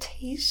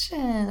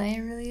invitation. I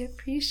really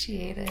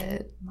appreciate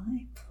it.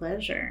 My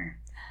pleasure.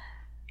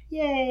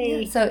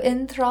 Yay. Yeah, so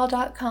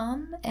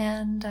enthrall.com,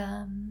 and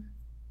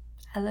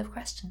I love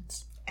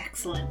questions.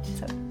 Excellent.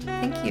 So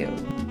thank you.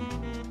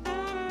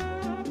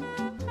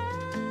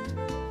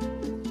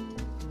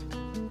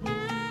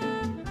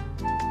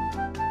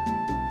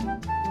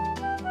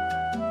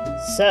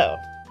 So,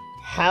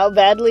 how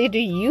badly do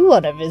you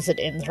want to visit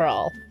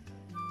Enthrall?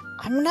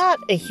 I'm not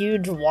a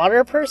huge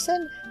water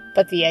person,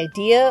 but the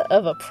idea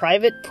of a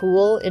private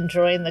pool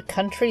enjoying the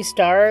country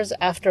stars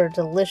after a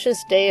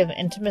delicious day of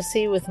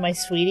intimacy with my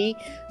sweetie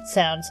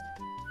sounds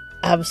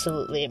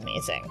absolutely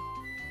amazing.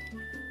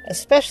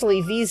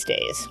 Especially these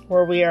days,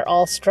 where we are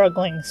all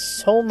struggling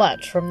so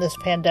much from this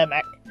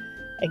pandemic,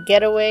 a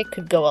getaway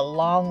could go a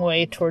long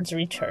way towards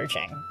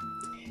recharging.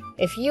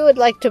 If you would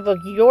like to book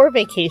your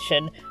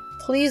vacation,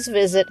 please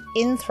visit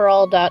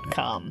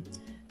enthrall.com.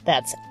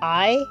 That's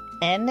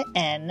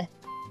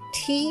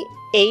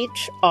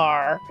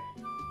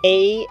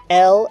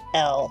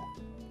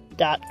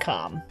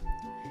INNTHRALL.com.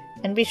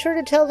 And be sure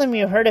to tell them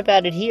you heard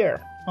about it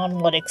here on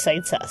What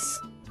Excites Us.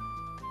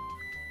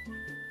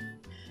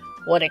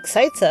 What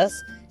Excites Us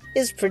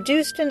is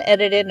produced and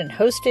edited and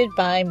hosted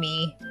by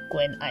me,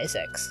 Gwen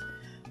Isaacs.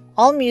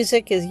 All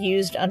music is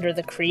used under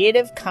the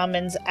Creative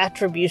Commons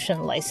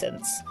Attribution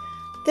License.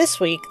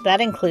 This week,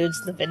 that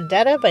includes The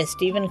Vendetta by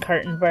Stephen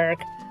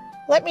Kartenberg,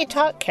 Let Me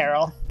Talk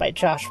Carol by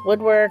Josh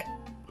Woodward,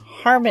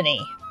 Harmony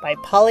by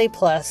Polly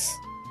Plus,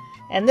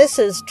 and this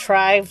is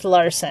Trived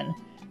Larson,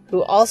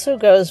 who also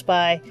goes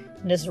by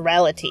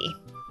Nisrality.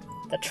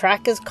 The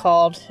track is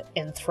called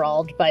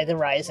Enthralled by the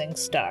Rising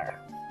Star.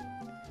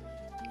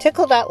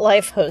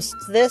 Tickle.life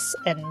hosts this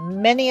and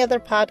many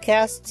other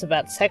podcasts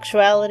about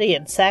sexuality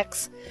and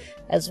sex,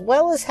 as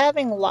well as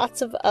having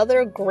lots of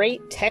other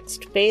great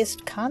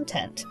text-based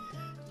content.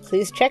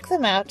 Please check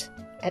them out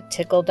at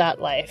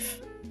tickle.life.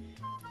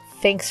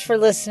 Thanks for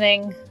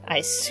listening.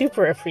 I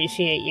super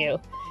appreciate you.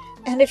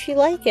 And if you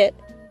like it,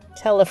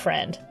 tell a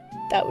friend.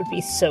 That would be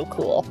so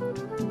cool.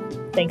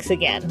 Thanks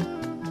again.